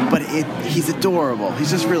matted, but he's adorable.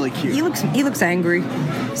 He's just really cute. He looks angry.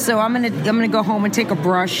 So I'm gonna go home and take a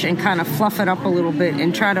brush and kind of fluff it up a little bit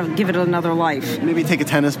and try to give it another life. Maybe take a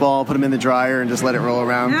tennis ball, put him in the dryer, and just let it roll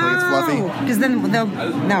around until it's fluffy. Because then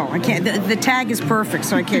no, I can't. The tag is perfect,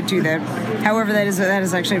 so I can't do that. However, that is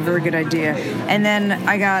actually a very good idea. And then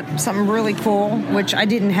I got something really cool, which I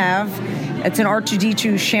didn't have. It's an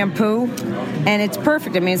R2-D2 shampoo, and it's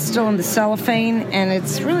perfect. I mean, it's still in the cellophane, and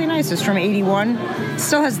it's really nice. It's from 81. It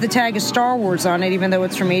still has the tag of Star Wars on it, even though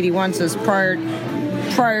it's from 81, so it's prior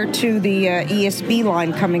to the ESB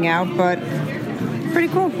line coming out, but pretty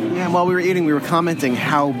cool. Yeah, and while we were eating, we were commenting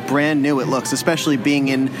how brand new it looks, especially being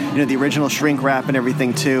in the original shrink wrap and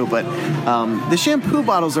everything too. But the shampoo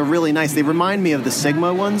bottles are really nice. They remind me of the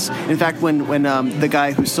Sigma ones. In fact, when the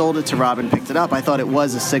guy who sold it to Robin picked it up, I thought it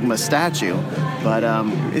was a Sigma statue. But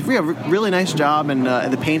it's a really nice job, and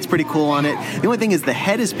the paint's pretty cool on it. The only thing is the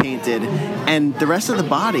head is painted, and the rest of the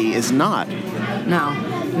body is not.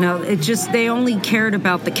 No, it just, they only cared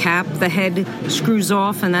about the cap. The head screws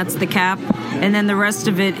off, and that's the cap. And then the rest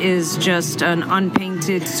of it is just an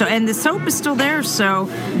unpainted. And the soap is still there, so,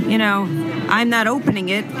 I'm not opening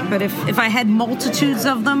it. But if I had multitudes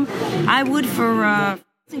of them, I would for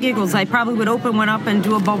giggles. I probably would open one up and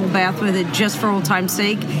do a bubble bath with it just for old time's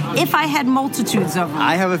sake, if I had multitudes of them.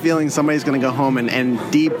 I have a feeling somebody's going to go home and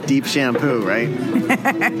deep shampoo, right?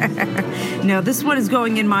 No, this one is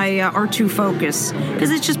going in my R2 Focus because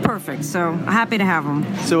it's just perfect. So I'm happy to have them.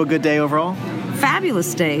 So a good day overall?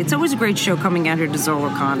 Fabulous day. It's always a great show coming out here to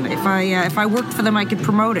ZoloCon. If I worked for them, I could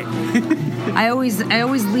promote it. I always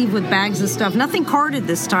leave with bags of stuff. Nothing carded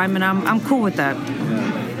this time, and I'm cool with that.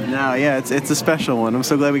 No, yeah, it's a special one. I'm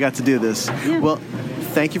so glad we got to do this. Yeah. Well,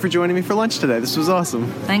 thank you for joining me for lunch today. This was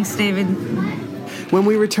awesome. Thanks, David. When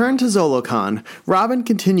we returned to ZoloCon, Robin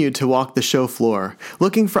continued to walk the show floor,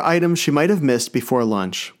 looking for items she might have missed before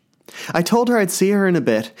lunch. I told her I'd see her in a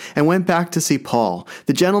bit and went back to see Paul,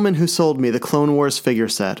 the gentleman who sold me the Clone Wars figure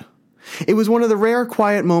set. It was one of the rare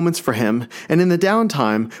quiet moments for him, and in the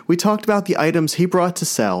downtime, we talked about the items he brought to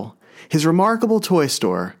sell, his remarkable toy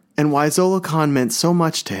store, and why ZoloCon meant so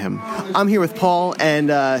much to him. I'm here with Paul, and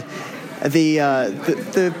the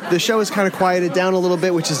show is kind of quieted down a little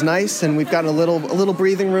bit, which is nice, and we've got a little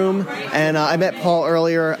breathing room. And I met Paul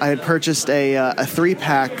earlier. I had purchased a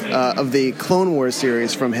 3-pack of the Clone Wars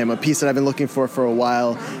series from him, a piece that I've been looking for a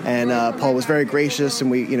while. And Paul was very gracious,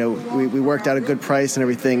 and we worked out a good price and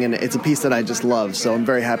everything. And it's a piece that I just love, so I'm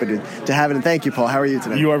very happy to have it. And thank you, Paul. How are you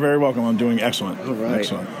today? You are very welcome. I'm doing excellent. All right.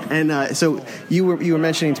 Excellent. And so you were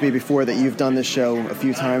mentioning to me before that you've done this show a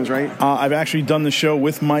few times, right? I've actually done the show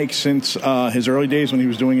with Mike since his early days when he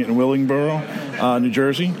was doing it in Willingboro, New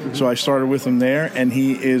Jersey. Mm-hmm. So I started with him there, and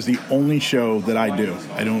he is the only show that I do.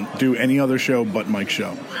 I don't do any other show but Mike's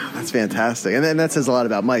show. Wow, that's fantastic. And that says a lot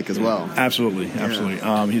about Mike as well. Absolutely.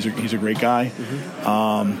 He's a great guy.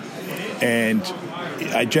 Mm-hmm. And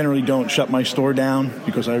I generally don't shut my store down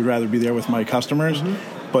because I'd rather be there with my customers.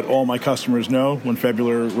 Mm-hmm. But all my customers know when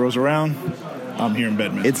February rolls around, I'm here in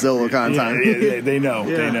Bedminster. It's ZoloCon time. Yeah, they know.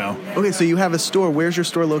 Yeah. They know. Okay, so you have a store. Where's your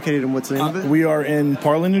store located, and what's the name of it? We are in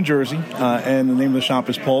Parlin, New Jersey, and the name of the shop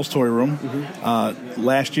is Paul's Toy Room. Mm-hmm.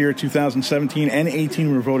 Last year, 2017 and 18,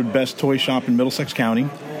 we were voted best toy shop in Middlesex County.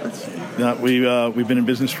 We've been in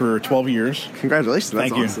business for 12 years. Congratulations.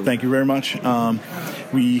 That's awesome. Thank you very much.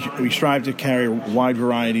 We strive to carry a wide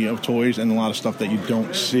variety of toys and a lot of stuff that you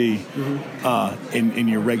don't see in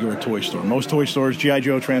your regular toy store. Most toy stores, G.I.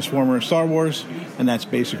 Joe, Transformers, Star Wars, and that's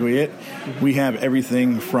basically it. Mm-hmm. We have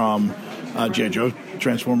everything from G.I. Joe,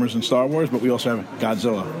 Transformers, and Star Wars, but we also have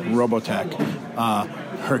Godzilla, Robotech,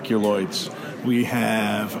 Herculoids. We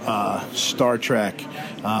have Star Trek,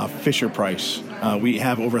 Fisher-Price. We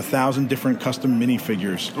have over 1,000 different custom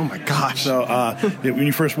minifigures. Oh, my gosh. So when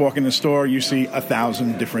you first walk in the store, you see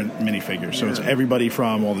 1,000 different minifigures. So it's everybody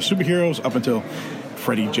from all the superheroes up until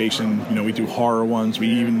Freddy, Jason. We do horror ones. We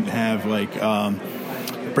even have,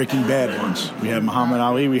 Breaking Bad ones. We have Muhammad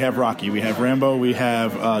Ali. We have Rocky. We have Rambo. We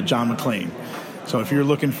have John McClane. So if you're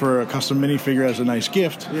looking for a custom minifigure as a nice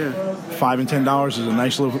gift, $5 and $10 is a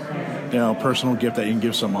nice little personal gift that you can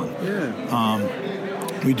give someone.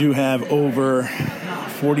 Yeah. We do have over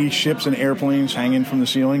 40 ships and airplanes hanging from the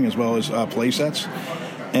ceiling, as well as play sets.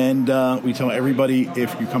 And we tell everybody,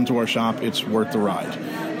 if you come to our shop, it's worth the ride.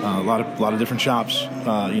 A lot of different shops,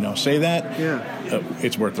 say that. Yeah.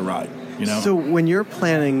 It's worth the ride. You know. So when you're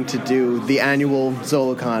planning to do the annual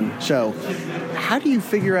ZoloCon show, how do you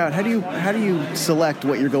figure out? How do you select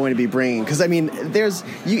what you're going to be bringing? Because I mean, there's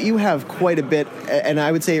you have quite a bit, and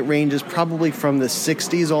I would say it ranges probably from the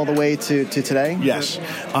 '60s all the way to today. Yes,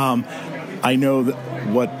 I know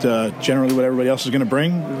generally what everybody else is going to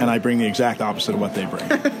bring, and I bring the exact opposite of what they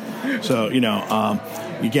bring. So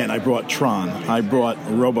again, I brought Tron, I brought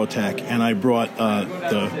Robotech, and I brought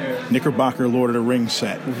the Knickerbocker Lord of the Rings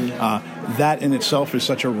set. That in itself is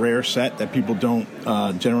such a rare set that people don't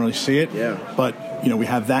generally see it. Yeah. But we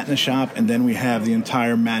have that in the shop, and then we have the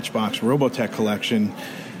entire Matchbox Robotech collection,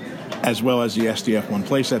 as well as the SDF-1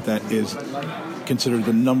 playset that is considered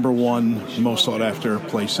the #1 most sought after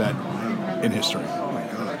playset in history.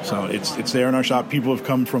 So it's there in our shop. People have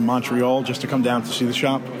come from Montreal just to come down to see the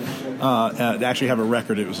shop. They actually have a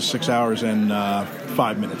record. It was 6 hours and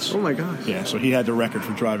 5 minutes. Oh my gosh! Yeah, so he had the record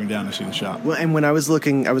for driving down to see the shop. Well, and when I was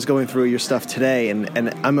going through your stuff today, and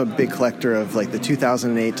I'm a big collector of like the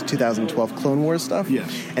 2008 to 2012 Clone Wars stuff. Yes.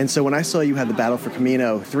 And so when I saw you had the Battle for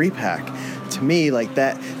Kamino 3-pack, to me like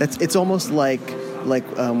it's almost like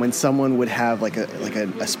when someone would have like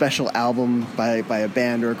a special album by a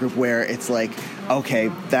band or a group where it's like, okay,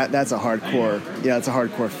 that's a hardcore, it's a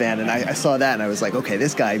hardcore fan, and I saw that and I was like, okay,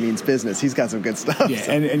 this guy means business. He's got some good stuff.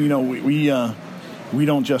 Yeah, and we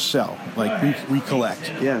don't just sell. Like we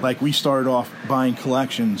collect. Yeah. Like we started off buying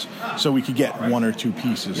collections so we could get 1 or 2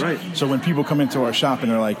 pieces. Right. So when people come into our shop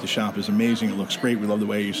and they're like, the shop is amazing, it looks great, we love the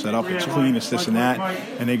way you set up, it's clean, it's this and that,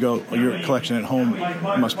 and they go, well, your collection at home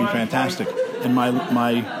must be fantastic. And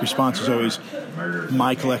my response is always,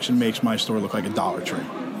 my collection makes my store look like a Dollar Tree.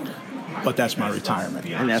 But that's my retirement.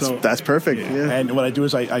 And that's perfect. Yeah. And what I do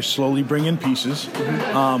is I slowly bring in pieces.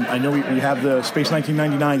 I know we have the Space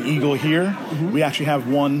 1999 Eagle here. We actually have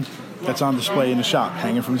one that's on display in the shop,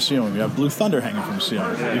 hanging from the ceiling. We have Blue Thunder hanging from the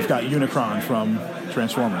ceiling. We've got Unicron from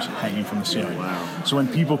Transformers hanging from the ceiling. Wow. So when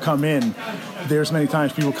people come in, there's many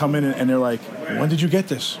times people come in and they're like, when did you get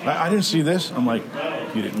this? I didn't see this. I'm like,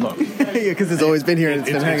 you didn't look. Yeah, because it's always been here and it's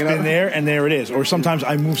been hanging out. It's been there and there it is. Or sometimes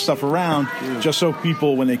I move stuff around just so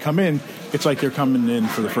people, when they come in, it's like they're coming in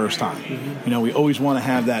for the first time. We always want to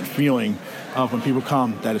have that feeling of when people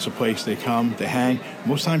come, that it's a place they come, they hang.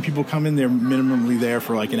 Most time people come in, they're minimally there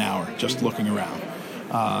for like an hour, just looking around.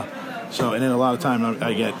 And then a lot of time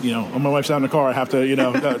I get, when my wife's out in the car, I have to,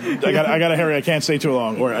 I got to hurry, I can't stay too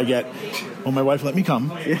long. Or I get, my wife let me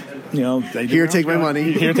come. Yeah. Here, take my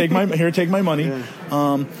money. Here, take my money.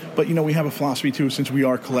 Yeah. But we have a philosophy too. Since we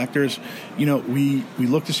are collectors, we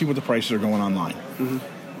look to see what the prices are going online.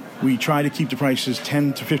 We try to keep the prices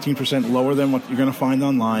 10 to 15% lower than what you're going to find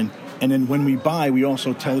online. And then when we buy, we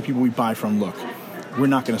also tell the people we buy from, look, we're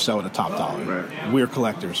not going to sell at a top dollar. Right. We're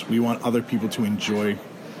collectors. We want other people to enjoy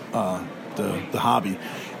the hobby.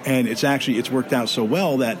 And it's worked out so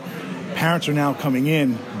well that parents are now coming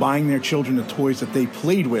in, buying their children the toys that they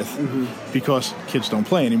played with because kids don't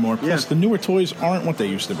play anymore. Plus, the newer toys aren't what they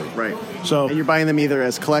used to be. Right. So, and you're buying them either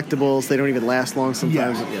as collectibles. They don't even last long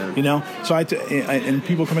sometimes. So and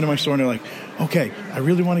people come into my store and they're like, okay, I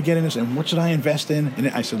really want to get in this, and what should I invest in? And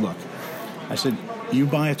I said, look, you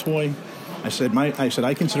buy a toy. I said,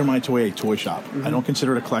 I consider my toy a toy shop. I don't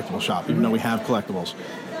consider it a collectible shop, even though we have collectibles.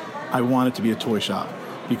 I want it to be a toy shop,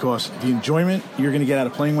 because the enjoyment you're going to get out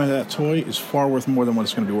of playing with that toy is far worth more than what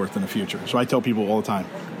it's going to be worth in the future. So I tell people all the time,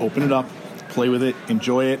 open it up, play with it,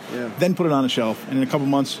 enjoy it, then put it on a shelf, and in a couple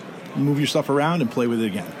months, move your stuff around and play with it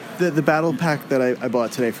again. The battle pack that I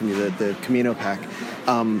bought today from you, the Kamino pack,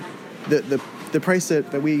 the price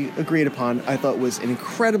that we agreed upon, I thought was an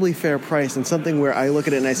incredibly fair price, and something where I look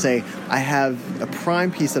at it and I say, I have a prime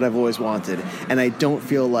piece that I've always wanted, and I don't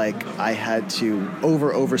feel like I had to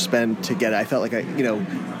overspend to get it. I felt like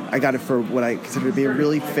I got it for what I consider to be a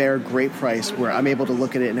really fair, great price, where I'm able to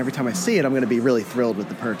look at it, and every time I see it, I'm going to be really thrilled with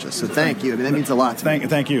the purchase. So thank you. I mean, that means a lot to me.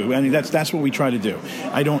 Thank you. I mean, that's what we try to do.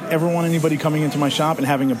 I don't ever want anybody coming into my shop and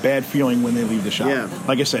having a bad feeling when they leave the shop. Yeah.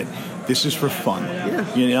 Like I said, this is for fun.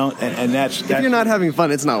 Yeah. And that's... If you're not having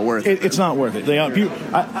fun, it's not worth it. It's not worth it.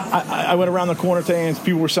 I went around the corner today and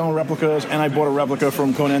people were selling replicas, and I bought a replica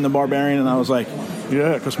from Conan the Barbarian, and I was like,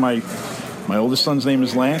 yeah, because my oldest son's name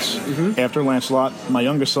is Lance, after Lancelot. My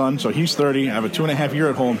youngest son, so he's 30. I have a 2.5-year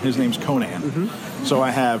at home. His name's Conan. So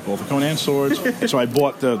I have both the Conan swords. So I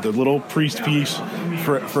bought the little priest piece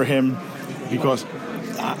for him, because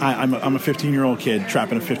I'm a 15-year-old kid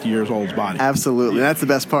trapped in a 50 years old's body. Absolutely, that's the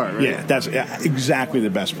best part, right? Yeah, that's exactly the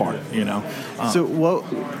best part. So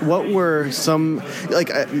what were some,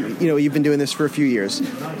 you've been doing this for a few years.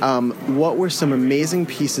 What were some amazing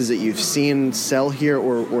pieces that you've seen sell here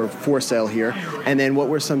or for sale here, and then what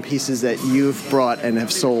were some pieces that you've brought and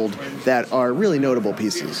have sold that are really notable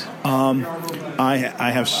pieces?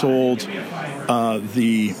 I have sold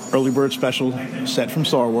the early bird special set from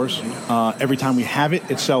Star Wars. Every time we have it,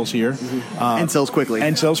 it sells here. And sells quickly.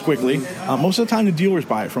 Most of the time, the dealers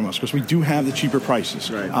buy it from us because we do have the cheaper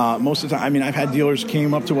prices. Right. Most of the time, I've had dealers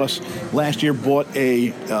came up to us last year, bought a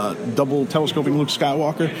double telescoping Luke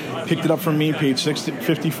Skywalker, picked it up from me, paid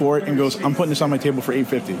 $650 for it, and goes, I'm putting this on my table for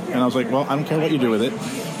 $850. And I was like, well, I don't care what you do with it,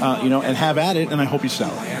 and have at it, and I hope you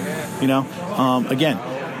sell it. Again,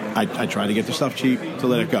 I try to get the stuff cheap to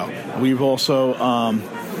let it go. We've also,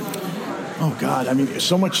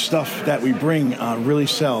 so much stuff that we bring really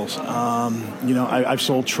sells. I've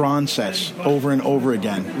sold Tron sets over and over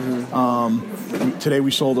again. Today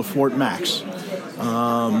we sold a Fort Max.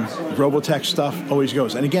 Robotech stuff always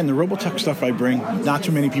goes. And again, the Robotech stuff I bring, not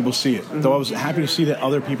too many people see it. Though I was happy to see that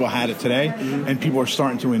other people had it today, and people are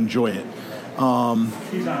starting to enjoy it.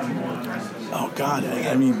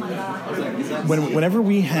 Whenever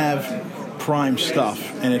we have Prime stuff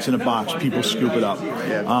and it's in a box, people scoop it up.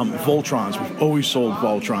 Voltrons, we've always sold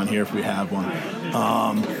Voltron here if we have one.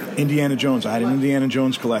 Indiana Jones, I had an Indiana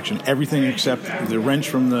Jones collection, everything except the wrench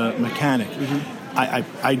from the mechanic.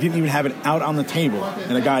 I didn't even have it out on the table,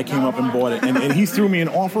 and a guy came up and bought it, and he threw me an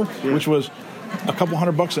offer, which was a couple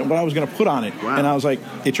 $100 at what I was going to put on it. Wow. And I was like,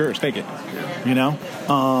 it's yours, take it.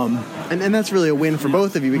 And that's really a win for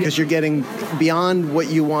both of you because you're getting beyond what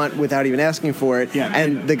you want without even asking for it. Yeah.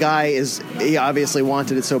 And the guy he obviously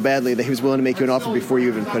wanted it so badly that he was willing to make you an offer before you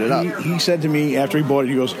even put it up. He said to me after he bought it,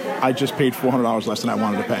 he goes, I just paid $400 less than I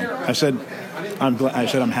wanted to pay. I said, I'm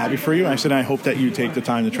happy for you. I said, I hope that you take the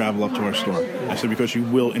time to travel up to our store. I said, because you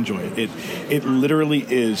will enjoy it. It literally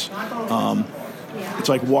is, it's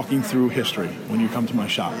like walking through history when you come to my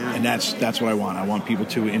shop. And that's what I want. I want people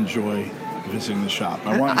to enjoy visiting the shop.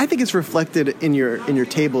 I think it's reflected in your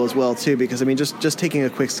table as well too, because just taking a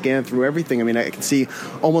quick scan through everything, I can see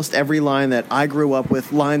almost every line that I grew up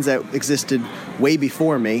with, lines that existed way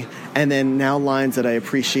before me, and then now lines that I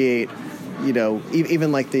appreciate.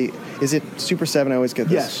 Even like is it Super 7? I always get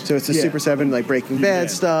this. Yes. So it's the Super 7 like Breaking Bad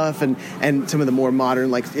stuff, and some of the more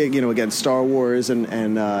modern again Star Wars and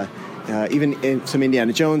even in some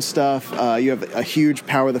Indiana Jones stuff. You have a huge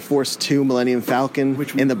Power of the Force 2 Millennium Falcon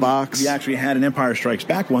in the box. We actually had an Empire Strikes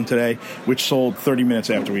Back one today, which sold 30 minutes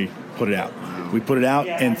after we put it out. We put it out,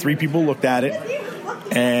 and 3 people looked at it,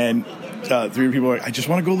 and 3 people were like, I just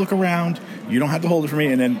want to go look around. You don't have to hold it for me.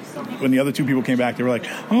 And then when the other 2 people came back, they were like,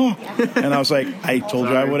 oh. And I was like, I told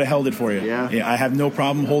you I would have held it for you. Yeah, I have no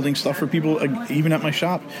problem holding stuff for people, even at my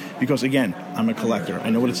shop, because, again, I'm a collector. I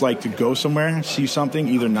know what it's like to go somewhere, see something,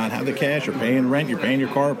 either not have the cash or paying rent, you're paying your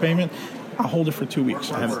car payment. I'll hold it for 2 weeks.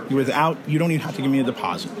 You don't even have to give me a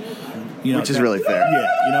deposit. Which is really fair.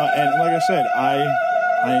 Yeah, and like I said,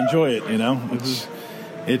 I enjoy it,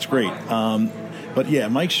 It's great. But yeah,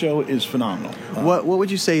 Mike's show is phenomenal. What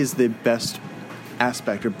would you say is the best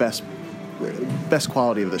aspect or best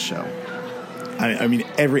quality of the show?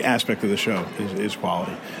 Every aspect of the show is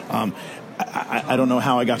quality. I don't know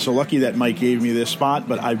how I got so lucky that Mike gave me this spot,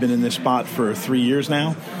 but I've been in this spot for 3 years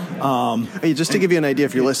now. Just to give you an idea,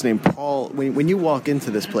 if you're listening, Paul, when you walk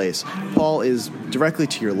into this place, Paul is directly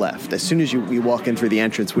to your left as soon as you walk in through the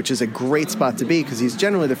entrance, which is a great spot to be because he's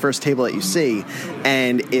generally the first table that you see.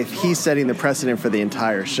 And if he's setting the precedent for the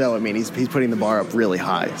entire show, he's putting the bar up really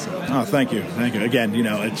high. So. Oh, thank you. Again,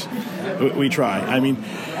 we try.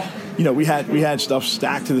 We had stuff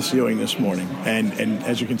stacked to the ceiling this morning, and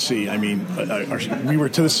as you can see, we were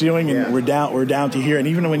to the ceiling, and we're down to here. And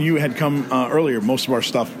even when you had come earlier, most of our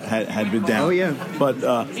stuff had been down. Oh yeah. But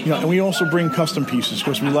and we also bring custom pieces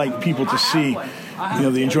because we like people to see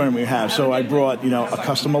the enjoyment we have. So I brought a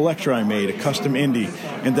custom Electra I made, a custom Indy,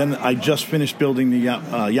 and then I just finished building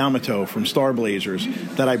the Yamato from Star Blazers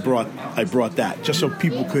that I brought that just so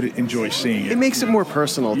people could enjoy seeing it. It makes it more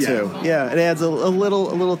personal too. Yeah, it adds a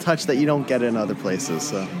little touch that you don't get in other places.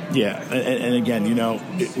 So. Yeah, and again,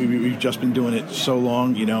 we've just been doing it so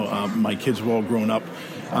long. My kids have all grown up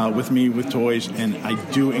with me with toys, and I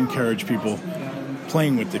do encourage people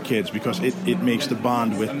playing with the kids because it makes the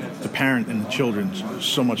bond with the parent and the children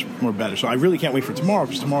so much more better. So I really can't wait for tomorrow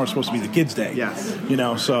because tomorrow is supposed to be the kids' day. Yes.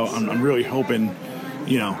 So I'm really hoping,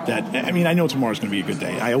 that I know tomorrow's going to be a good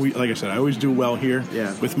day. I always do well here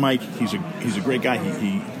with Mike. He's a great guy.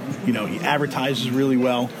 He advertises really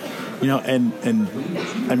well. and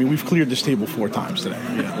I mean, we've cleared this table 4 times today.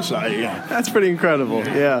 So yeah, that's pretty incredible.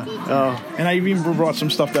 Yeah. Oh. And I even brought some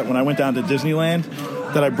stuff that when I went down to Disneyland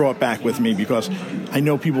that I brought back with me because I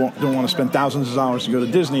know people don't want to spend thousands of dollars to go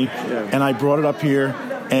to Disney, and I brought it up here,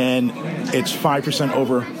 and it's 5%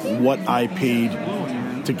 over what I paid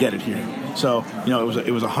to get it here. So,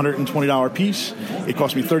 it was a $120 piece. It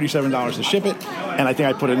cost me $37 to ship it, and I think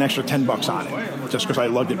I put an extra $10 on it just because I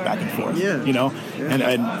lugged it back and forth.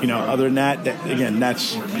 And other than that, again,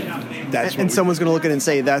 that's. And someone's going to look at it and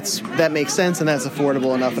say that makes sense and that's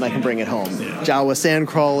affordable enough, and I can bring it home. Jawa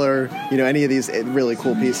Sandcrawler, any of these really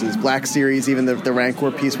cool pieces. Black Series, even the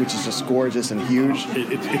Rancor piece, which is just gorgeous and huge.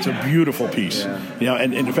 It's a beautiful piece.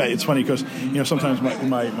 And in fact, it's funny because sometimes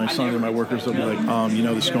my son and my workers will be like,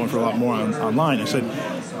 this is going for a lot more online. I said,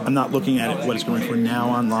 I'm not looking at it what it's going for now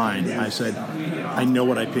online. I said, I know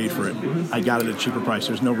what I paid for it. I got it at a cheaper price.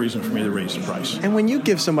 There's no reason for me to raise the price. And when you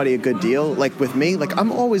give somebody a good deal, like with me,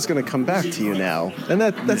 I'm always going to come back to you now. And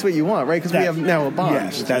that's what you want, right? Because we have now a bond.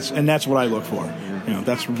 Yes, that's what I look for.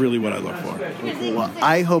 That's really what I look for. Cool. Well,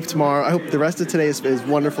 I hope the rest of today is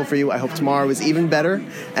wonderful for you. I hope tomorrow is even better.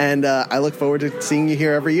 And I look forward to seeing you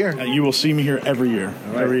here every year. You will see me here every year.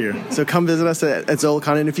 Right. Every year. So come visit us at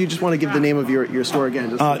ZoloCon. And if you just want to give the name of your store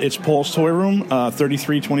again. It's Paul's Toy Room,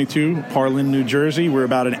 3322 Parlin, New Jersey. We're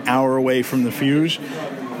about an hour away from the Fuse.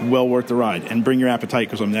 Well worth the ride. And bring your appetite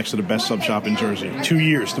because I'm next to the best sub shop in Jersey. 2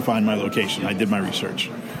 years to find my location. I did my research.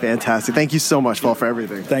 Fantastic. Thank you so much, Paul, for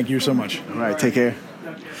everything. Thank you so much. All right, take care.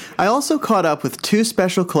 I also caught up with 2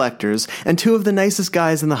 special collectors and 2 of the nicest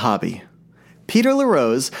guys in the hobby. Peter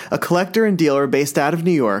LaRose, a collector and dealer based out of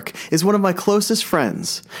New York, is one of my closest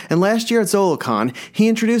friends, and last year at ZoloCon, he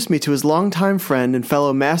introduced me to his longtime friend and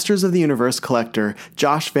fellow Masters of the Universe collector,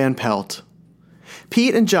 Josh Van Pelt.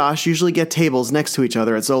 Pete and Josh usually get tables next to each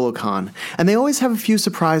other at ZoloCon, and they always have a few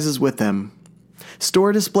surprises with them.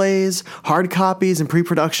 Store displays, hard copies and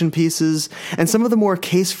pre-production pieces, and some of the more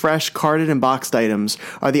case-fresh carded and boxed items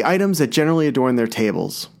are the items that generally adorn their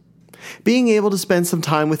tables. Being able to spend some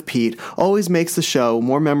time with Pete always makes the show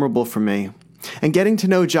more memorable for me, and getting to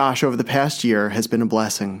know Josh over the past year has been a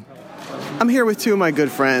blessing. I'm here with 2 of my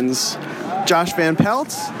good friends, Josh Van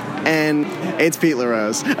Pelt, and it's Pete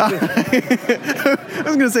LaRose. I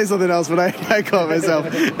was going to say something else, but I caught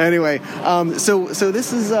myself. Anyway, so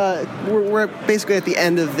this is, we're basically at the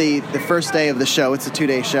end of the first day of the show. It's a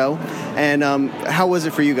 2-day show. And how was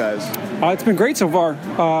it for you guys? It's been great so far.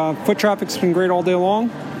 Foot traffic's been great all day long.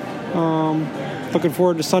 Looking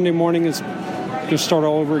forward to Sunday morning. Is going to start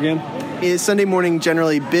all over again. Is Sunday morning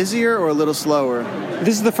generally busier or a little slower?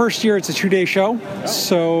 This is the first year it's a 2-day show,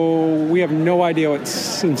 so we have no idea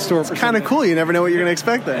what's in store. It's kind of cool. You never know what you're going to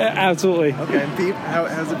expect there. Absolutely. Okay, Pete,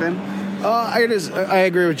 how's it been? I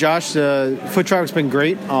agree with Josh. The foot traffic's been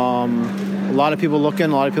great. A lot of people looking,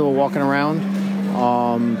 a lot of people walking around.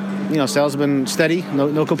 Sales have been steady.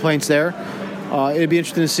 No complaints there. It'd be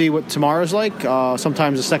interesting to see what tomorrow's like.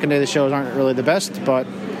 Sometimes the second day of the shows aren't really the best, but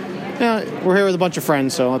we're here with a bunch of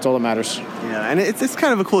friends, so that's all that matters. Yeah, and it's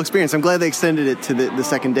kind of a cool experience. I'm glad they extended it to the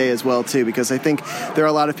second day as well, too, because I think there are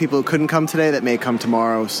a lot of people who couldn't come today that may come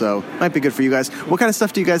tomorrow, so it might be good for you guys. What kind of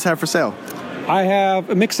stuff do you guys have for sale? I have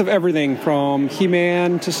a mix of everything, from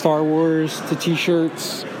He-Man to Star Wars to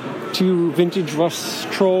T-shirts to vintage Russ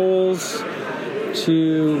Trolls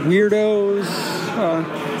to weirdos,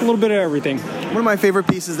 a little bit of everything. One of my favorite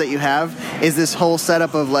pieces that you have is this whole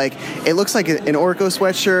setup of, it looks like an Orko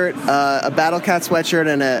sweatshirt, a Battle Cat sweatshirt,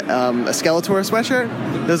 and a Skeletor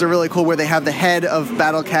sweatshirt. Those are really cool, where they have the head of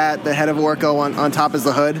Battle Cat, the head of Orko on top as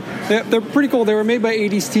the hood. Yeah, they're pretty cool. They were made by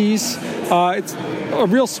 80s Tees. It's a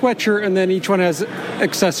real sweatshirt, and then each one has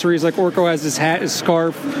accessories. Like Orko has his hat, his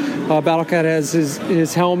scarf. Battle Cat has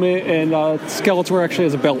his helmet, and Skeletor actually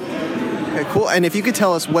has a belt. Okay, cool. And if you could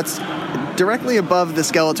tell us what's directly above the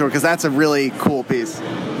Skeletor, because that's a really cool piece.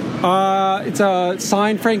 It's a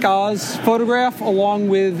signed Frank Oz photograph along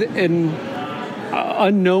with an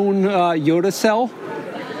unknown Yoda cell.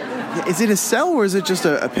 Is it a cell or is it just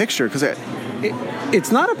a picture? Because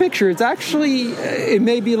it's not a picture. It's actually, it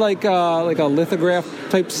may be like a lithograph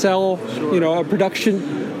type cell. Sure. A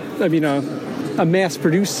production. A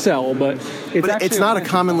mass-produced cell, but it's not a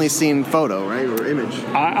commonly seen photo, right, or image.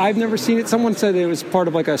 I've never seen it. Someone said it was part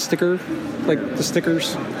of a sticker, like the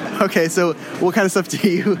stickers. Okay, so what kind of stuff do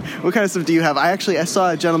you have? I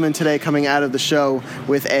saw a gentleman today coming out of the show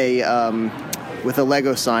with a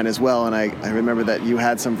Lego sign as well, and I remember that you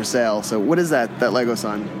had some for sale. So what is that Lego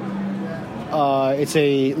sign? It's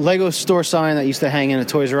a Lego store sign that used to hang in a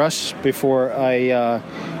Toys R Us before I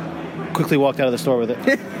quickly walked out of the store with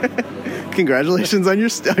it. Congratulations on your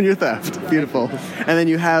theft. Beautiful. And then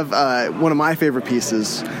you have one of my favorite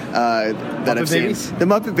pieces that I've seen. The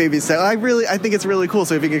Muppet Babies set. I think it's really cool.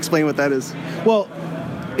 So if you can explain what that is. Well,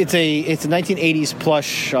 it's a 1980s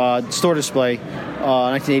plush store display,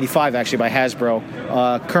 1985 actually by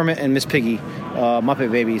Hasbro. Kermit and Miss Piggy,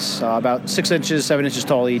 Muppet Babies, about 6 inches, 7 inches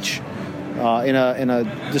tall each, in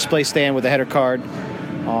a display stand with a header card.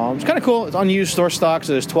 It's kind of cool. It's unused store stock,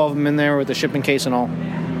 so there's 12 of them in there with the shipping case and all.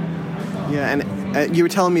 Yeah, and you were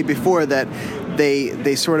telling me before that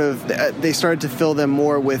they started to fill them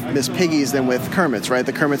more with Miss Piggies than with Kermits, right?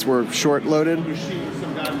 The Kermits were short loaded.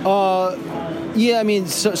 Yeah, I mean,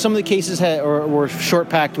 some of the cases were short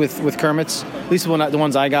packed with Kermits. At least the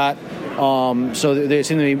ones I got. So there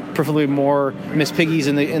seem to be preferably more Miss Piggies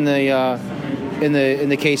in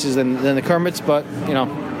the cases than the Kermits. But you know,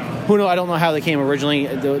 who knows? I don't know how they came originally.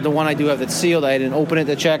 The one I do have that's sealed, I didn't open it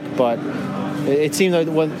to check, but it seemed like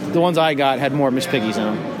the ones I got had more Miss Piggies in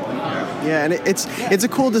them. Yeah, and it's a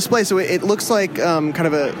cool display. So it looks like kind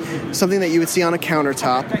of something that you would see on a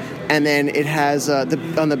countertop, and then it has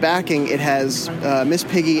on the backing it has Miss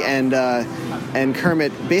Piggy and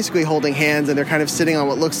Kermit basically holding hands, and they're kind of sitting on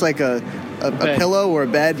what looks like a pillow or a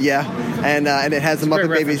bed. Yeah, and it has the Muppet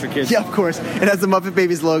Babies. Yeah, of course, it has the Muppet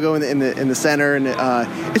Babies logo in the center, and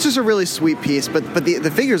it's just a really sweet piece. But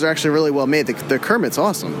the figures are actually really well made. The Kermit's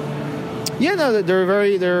awesome. Yeah, no,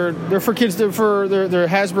 they're for kids. They're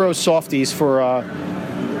Hasbro softies for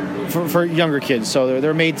younger kids. So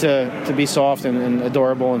they're made to be soft and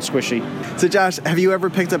adorable and squishy. So Josh, have you ever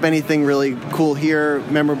picked up anything really cool here,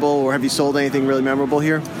 memorable, or have you sold anything really memorable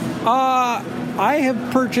here? I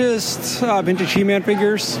have purchased vintage He-Man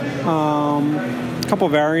figures, a couple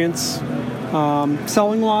variants.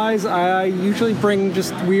 Selling wise, I usually bring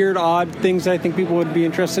just weird, odd things that I think people would be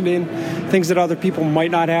interested in, things that other people might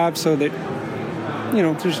not have, so that, you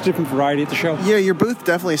know, there's a different variety at the show. Yeah, your booth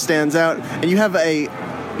definitely stands out, and you have a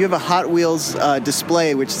Hot Wheels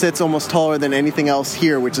display which sits almost taller than anything else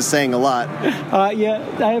here, which is saying a lot. Yeah,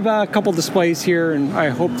 I have a couple displays here, and I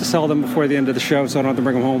hope to sell them before the end of the show, so I don't have to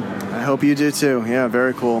bring them home. I hope you do too. Yeah,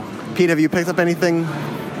 very cool. Pete, have you picked up anything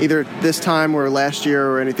either this time or last year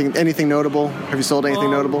or anything notable? Have you sold anything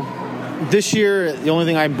notable? This year, the only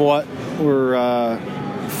thing I bought were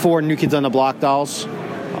 4 New Kids on the Block dolls.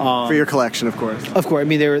 For your collection, of course. Of course. I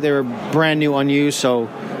mean, they were brand new, unused, so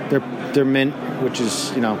they're mint, which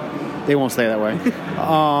is, you know, they won't stay that way.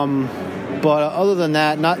 But other than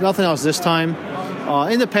that, nothing else this time.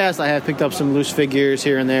 In the past, I have picked up some loose figures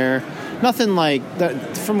here and there. Nothing like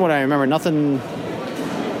that, from what I remember, nothing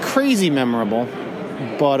crazy memorable.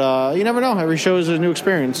 But you never know. Every show is a new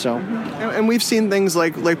experience. So, and we've seen things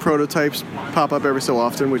like prototypes pop up every so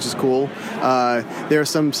often, which is cool. There are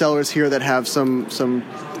some sellers here that have some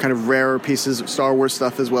kind of rarer pieces of Star Wars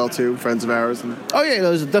stuff as well too. Friends of ours. Oh yeah,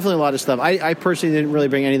 there's definitely a lot of stuff. I personally didn't really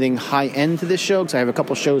bring anything high end to this show because I have a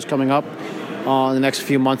couple shows coming up in the next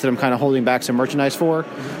few months that I'm kind of holding back some merchandise for.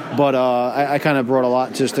 But I kind of brought a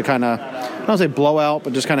lot just to kind of, I don't say blow out,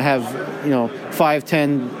 but just kind of have, you know, $5,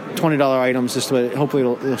 $10, $20 items just to hopefully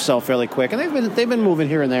it'll sell fairly quick. And they've been moving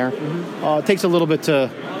here and there. It takes a little bit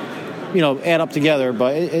to, you know, add up together,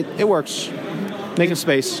 but it works. Making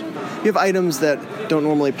space. You have items that don't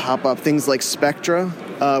normally pop up, things like Spectra,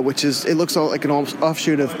 which it looks like an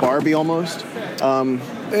offshoot of Barbie almost.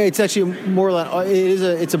 It's actually more like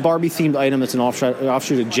it's a Barbie themed item. It's an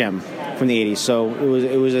offshoot of Gem from the 80s. So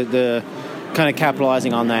it was the kind of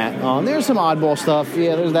capitalizing on that. There's some oddball stuff.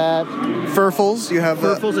 Yeah, there's that. Furfles, you have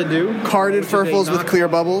Furfles. I do carded Furfles with clear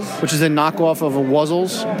bubbles, which is a knockoff of a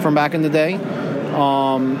Wuzzles from back in the day.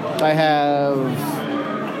 I have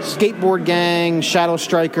Skateboard Gang, Shadow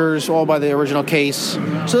Strikers, all by the original case.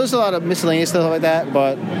 So there's a lot of miscellaneous stuff like that,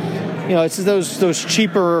 but you know, it's those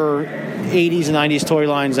cheaper 80s and 90s toy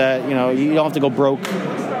lines that, you know, you don't have to go broke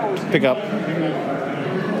to pick up.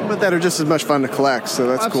 But that are just as much fun to collect, so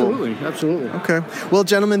that's cool. Absolutely. Okay. Well,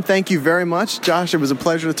 gentlemen, thank you very much. Josh, it was a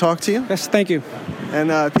pleasure to talk to you. Yes, thank you.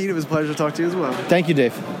 And Pete, it was a pleasure to talk to you as well. Thank you,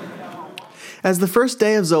 Dave. As the first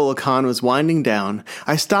day of ZoloCon was winding down,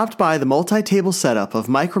 I stopped by the multi-table setup of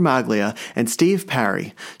Mike Romaglia and Steve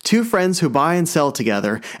Parry, two friends who buy and sell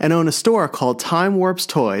together and own a store called Time Warps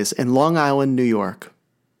Toys in Long Island, New York.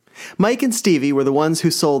 Mike and Stevie were the ones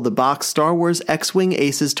who sold the box Star Wars X-Wing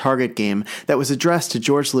Aces target game that was addressed to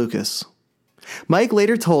George Lucas. Mike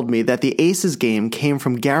later told me that the Aces game came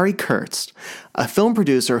from Gary Kurtz, a film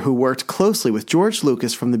producer who worked closely with George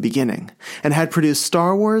Lucas from the beginning, and had produced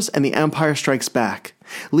Star Wars and The Empire Strikes Back,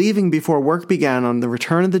 leaving before work began on The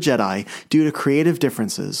Return of the Jedi due to creative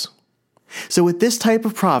differences. So with this type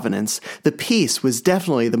of provenance, the piece was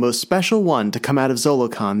definitely the most special one to come out of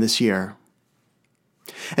ZoloCon this year.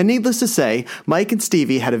 And needless to say, Mike and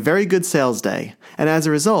Stevie had a very good sales day, and as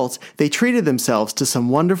a result, they treated themselves to some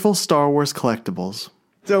wonderful Star Wars collectibles.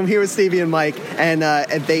 So I'm here with Stevie and Mike, and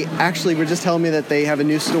they actually were just telling me that they have a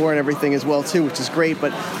new store and everything as well, too, which is great.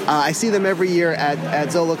 But I see them every year at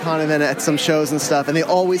ZoloCon and then at some shows and stuff, and they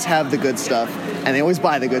always have the good stuff, and they always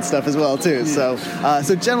buy the good stuff as well, too. So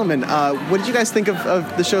gentlemen, what did you guys think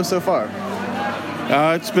of the show so far?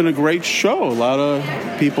 It's been a great show. A lot of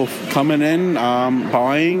people coming in,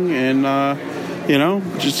 buying, and,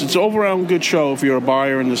 just it's overall a good show if you're a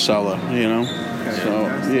buyer and a seller, So,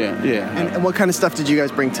 yeah. And what kind of stuff did you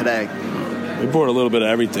guys bring today? We brought a little bit of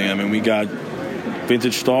everything. I mean, we got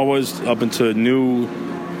vintage Star Wars up into new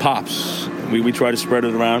pops. We try to spread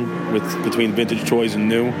it around between vintage toys and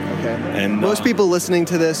new. Okay. And most people listening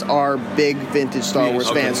to this are big vintage Star Wars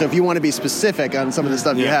fans. So if you want to be specific on some of the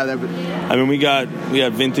stuff you have, I mean, we got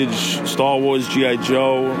vintage Star Wars, G.I.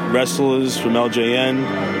 Joe, wrestlers from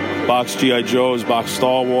LJN, box G.I. Joes, box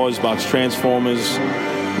Star Wars, box Transformers.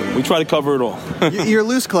 We try to cover it all. Your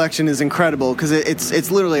loose collection is incredible because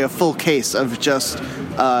it's literally a full case of just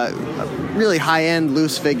really high-end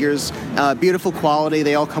loose figures, beautiful quality.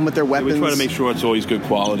 They all come with their weapons. We try to make sure it's always good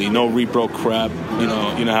quality, no repro crap. You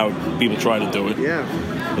know how people try to do it. Yeah.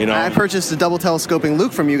 I purchased a double telescoping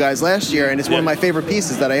Luke from you guys last year, and it's one of my favorite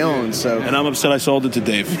pieces that I own. So, and I'm upset I sold it to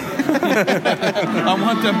Dave. I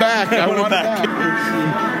want them back. I want it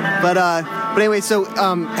back. But anyway, so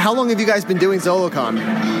how long have you guys been doing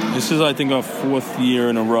ZoloCon? This is, I think, our 4th year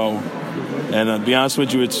in a row. And to be honest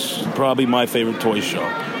with you, it's probably my favorite toy show.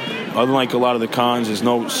 Unlike a lot of the cons, there's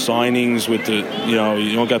no signings with the, you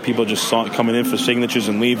don't got people just coming in for signatures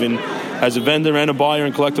and leaving. As a vendor and a buyer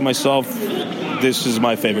and collector myself, this is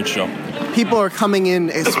my favorite show. People are coming in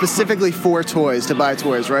specifically for toys, to buy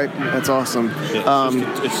toys, right? That's awesome. Yeah,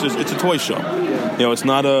 it's a toy show. It's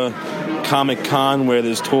not a Comic Con where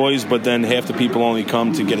there's toys, but then half the people only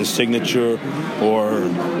come to get a signature or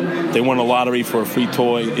they won a lottery for a free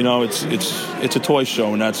toy. It's a toy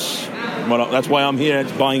show, and that's why I'm here.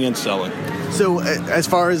 It's buying and selling. So as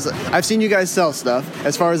far as I've seen you guys sell stuff,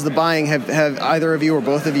 as far as the buying, have either of you or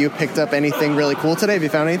both of you picked up anything really cool today? Have you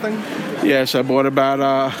found anything? Yes, I bought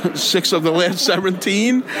about 6 of the last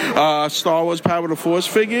 17 Star Wars Power of the Force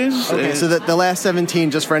figures. Okay, so the last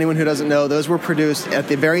 17, just for anyone who doesn't know, those were produced at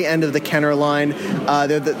the very end of the Kenner line.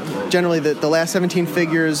 They're generally the last 17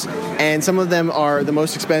 figures, and some of them are the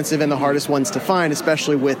most expensive and the hardest ones to find,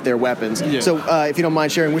 especially with their weapons. Yeah. So if you don't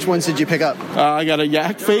mind sharing, which ones did you pick up? I got a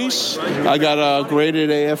Yak Face. I got a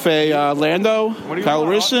graded AFA Lando,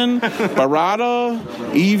 Calrissian,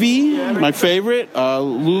 Barada, Evie, my favorite,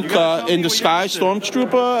 Luke in the Sky,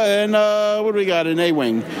 Stormtrooper, and what do we got? An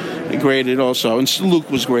A-Wing graded also. And Luke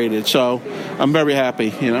was graded, so I'm very happy,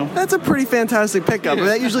 That's a pretty fantastic pickup.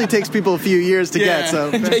 That usually takes people a few years to get, so.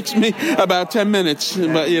 It takes me about 10 minutes,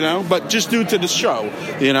 but just due to the show,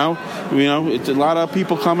 it's a lot of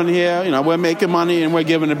people coming here, we're making money and we're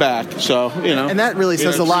giving it back, so, And that really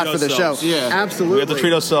says a lot for the show. Yeah. Absolutely. We have to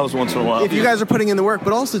treat ourselves once in a while. If you guys are putting in the work,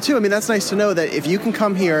 but also, too, that's nice to know that if you can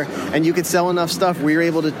come here and you can sell enough stuff where you're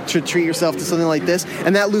able to treat yourself to something like this,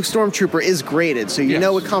 and that Luke Stormtrooper is graded, so you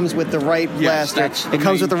know it comes with the right blaster, it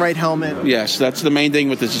comes with the right helmet. Yes, that's the main thing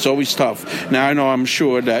with this. It's always tough. Now I'm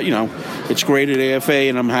sure that, it's graded AFA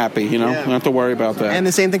and I'm happy, I don't have to worry about that. And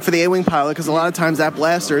the same thing for the A-Wing pilot, because a lot of times that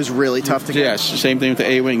blaster is really tough to get. Yes, same thing with the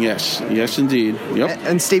A-Wing, yes. Yes, indeed. Yep.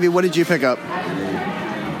 And Stevie, what did you pick up?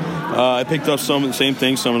 I picked up some of the same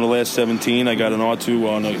things, some of the last 17. I got an R2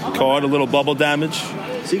 on a card, a little bubble damage.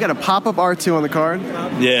 So you got a pop-up R2 on the card?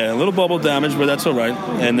 Yeah, a little bubble damage, but that's all right.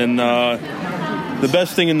 And then the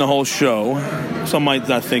best thing in the whole show, some might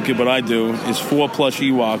not think it, but I do, is 4 plush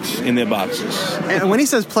Ewoks in their boxes. And when he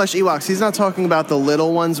says plush Ewoks, he's not talking about the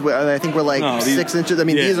little ones where I think we're 6 inches.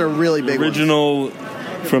 These are really big original ones.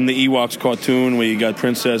 From the Ewoks cartoon where you got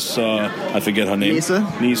Princess, I forget her name.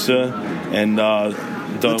 Nisa. And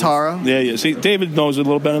Tara. Yeah. See, David knows it a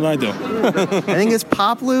little better than I do. I think it's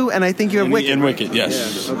Poplu, and I think you have Wicket. And Wicket,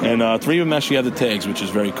 yes. Yeah, okay. And 3 of them actually have the tags, which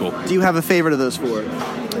is very cool. Do you have a favorite of those 4?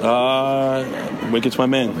 Wicket's my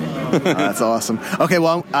man. That's awesome. Okay,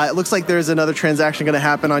 well, it looks like there's another transaction going to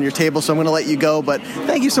happen on your table, so I'm going to let you go. But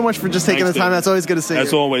thank you so much for just taking the time. David. That's always good to see you.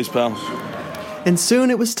 As always, pal. And soon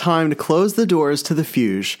it was time to close the doors to the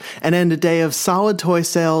Fuge and end a day of solid toy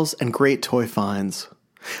sales and great toy finds.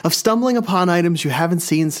 Of stumbling upon items you haven't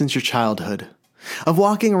seen since your childhood. Of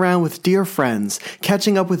walking around with dear friends,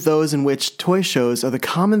 catching up with those in which toy shows are the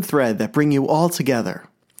common thread that bring you all together.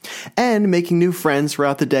 And making new friends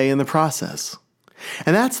throughout the day in the process.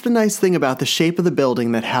 And that's the nice thing about the shape of the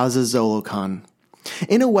building that houses ZoloCon.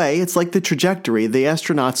 In a way, it's like the trajectory the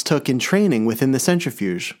astronauts took in training within the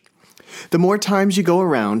centrifuge. The more times you go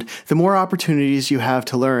around, the more opportunities you have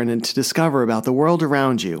to learn and to discover about the world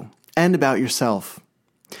around you, and about yourself.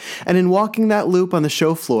 And in walking that loop on the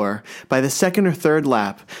show floor, by the second or third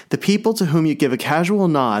lap, the people to whom you give a casual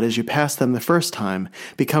nod as you pass them the first time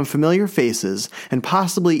become familiar faces and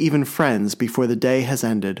possibly even friends before the day has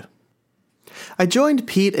ended. I joined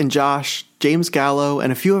Pete and Josh, James Gallo,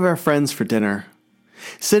 and a few of our friends for dinner.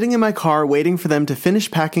 Sitting in my car waiting for them to finish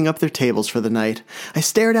packing up their tables for the night, I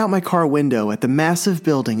stared out my car window at the massive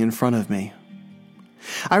building in front of me.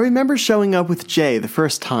 I remember showing up with Jay the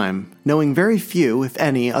first time, knowing very few, if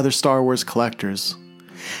any, other Star Wars collectors.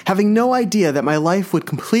 Having no idea that my life would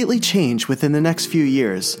completely change within the next few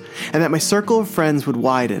years, and that my circle of friends would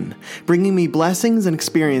widen, bringing me blessings and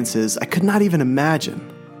experiences I could not even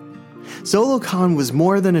imagine. ZoloCon was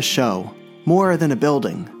more than a show, more than a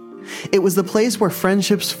building. It was the place where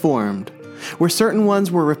friendships formed, where certain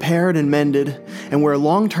ones were repaired and mended, and where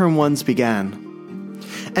long-term ones began.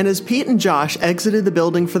 And as Pete and Josh exited the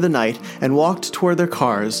building for the night and walked toward their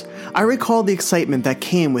cars, I recalled the excitement that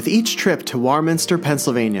came with each trip to Warminster,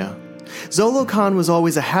 Pennsylvania. ZoloCon was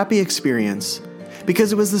always a happy experience,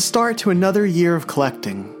 because it was the start to another year of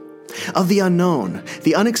collecting. Of the unknown,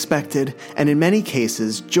 the unexpected, and in many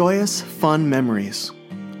cases, joyous, fun memories.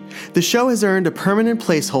 The show has earned a permanent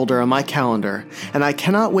placeholder on my calendar, and I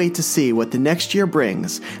cannot wait to see what the next year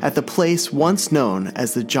brings at the place once known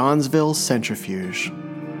as the Johnsville Centrifuge.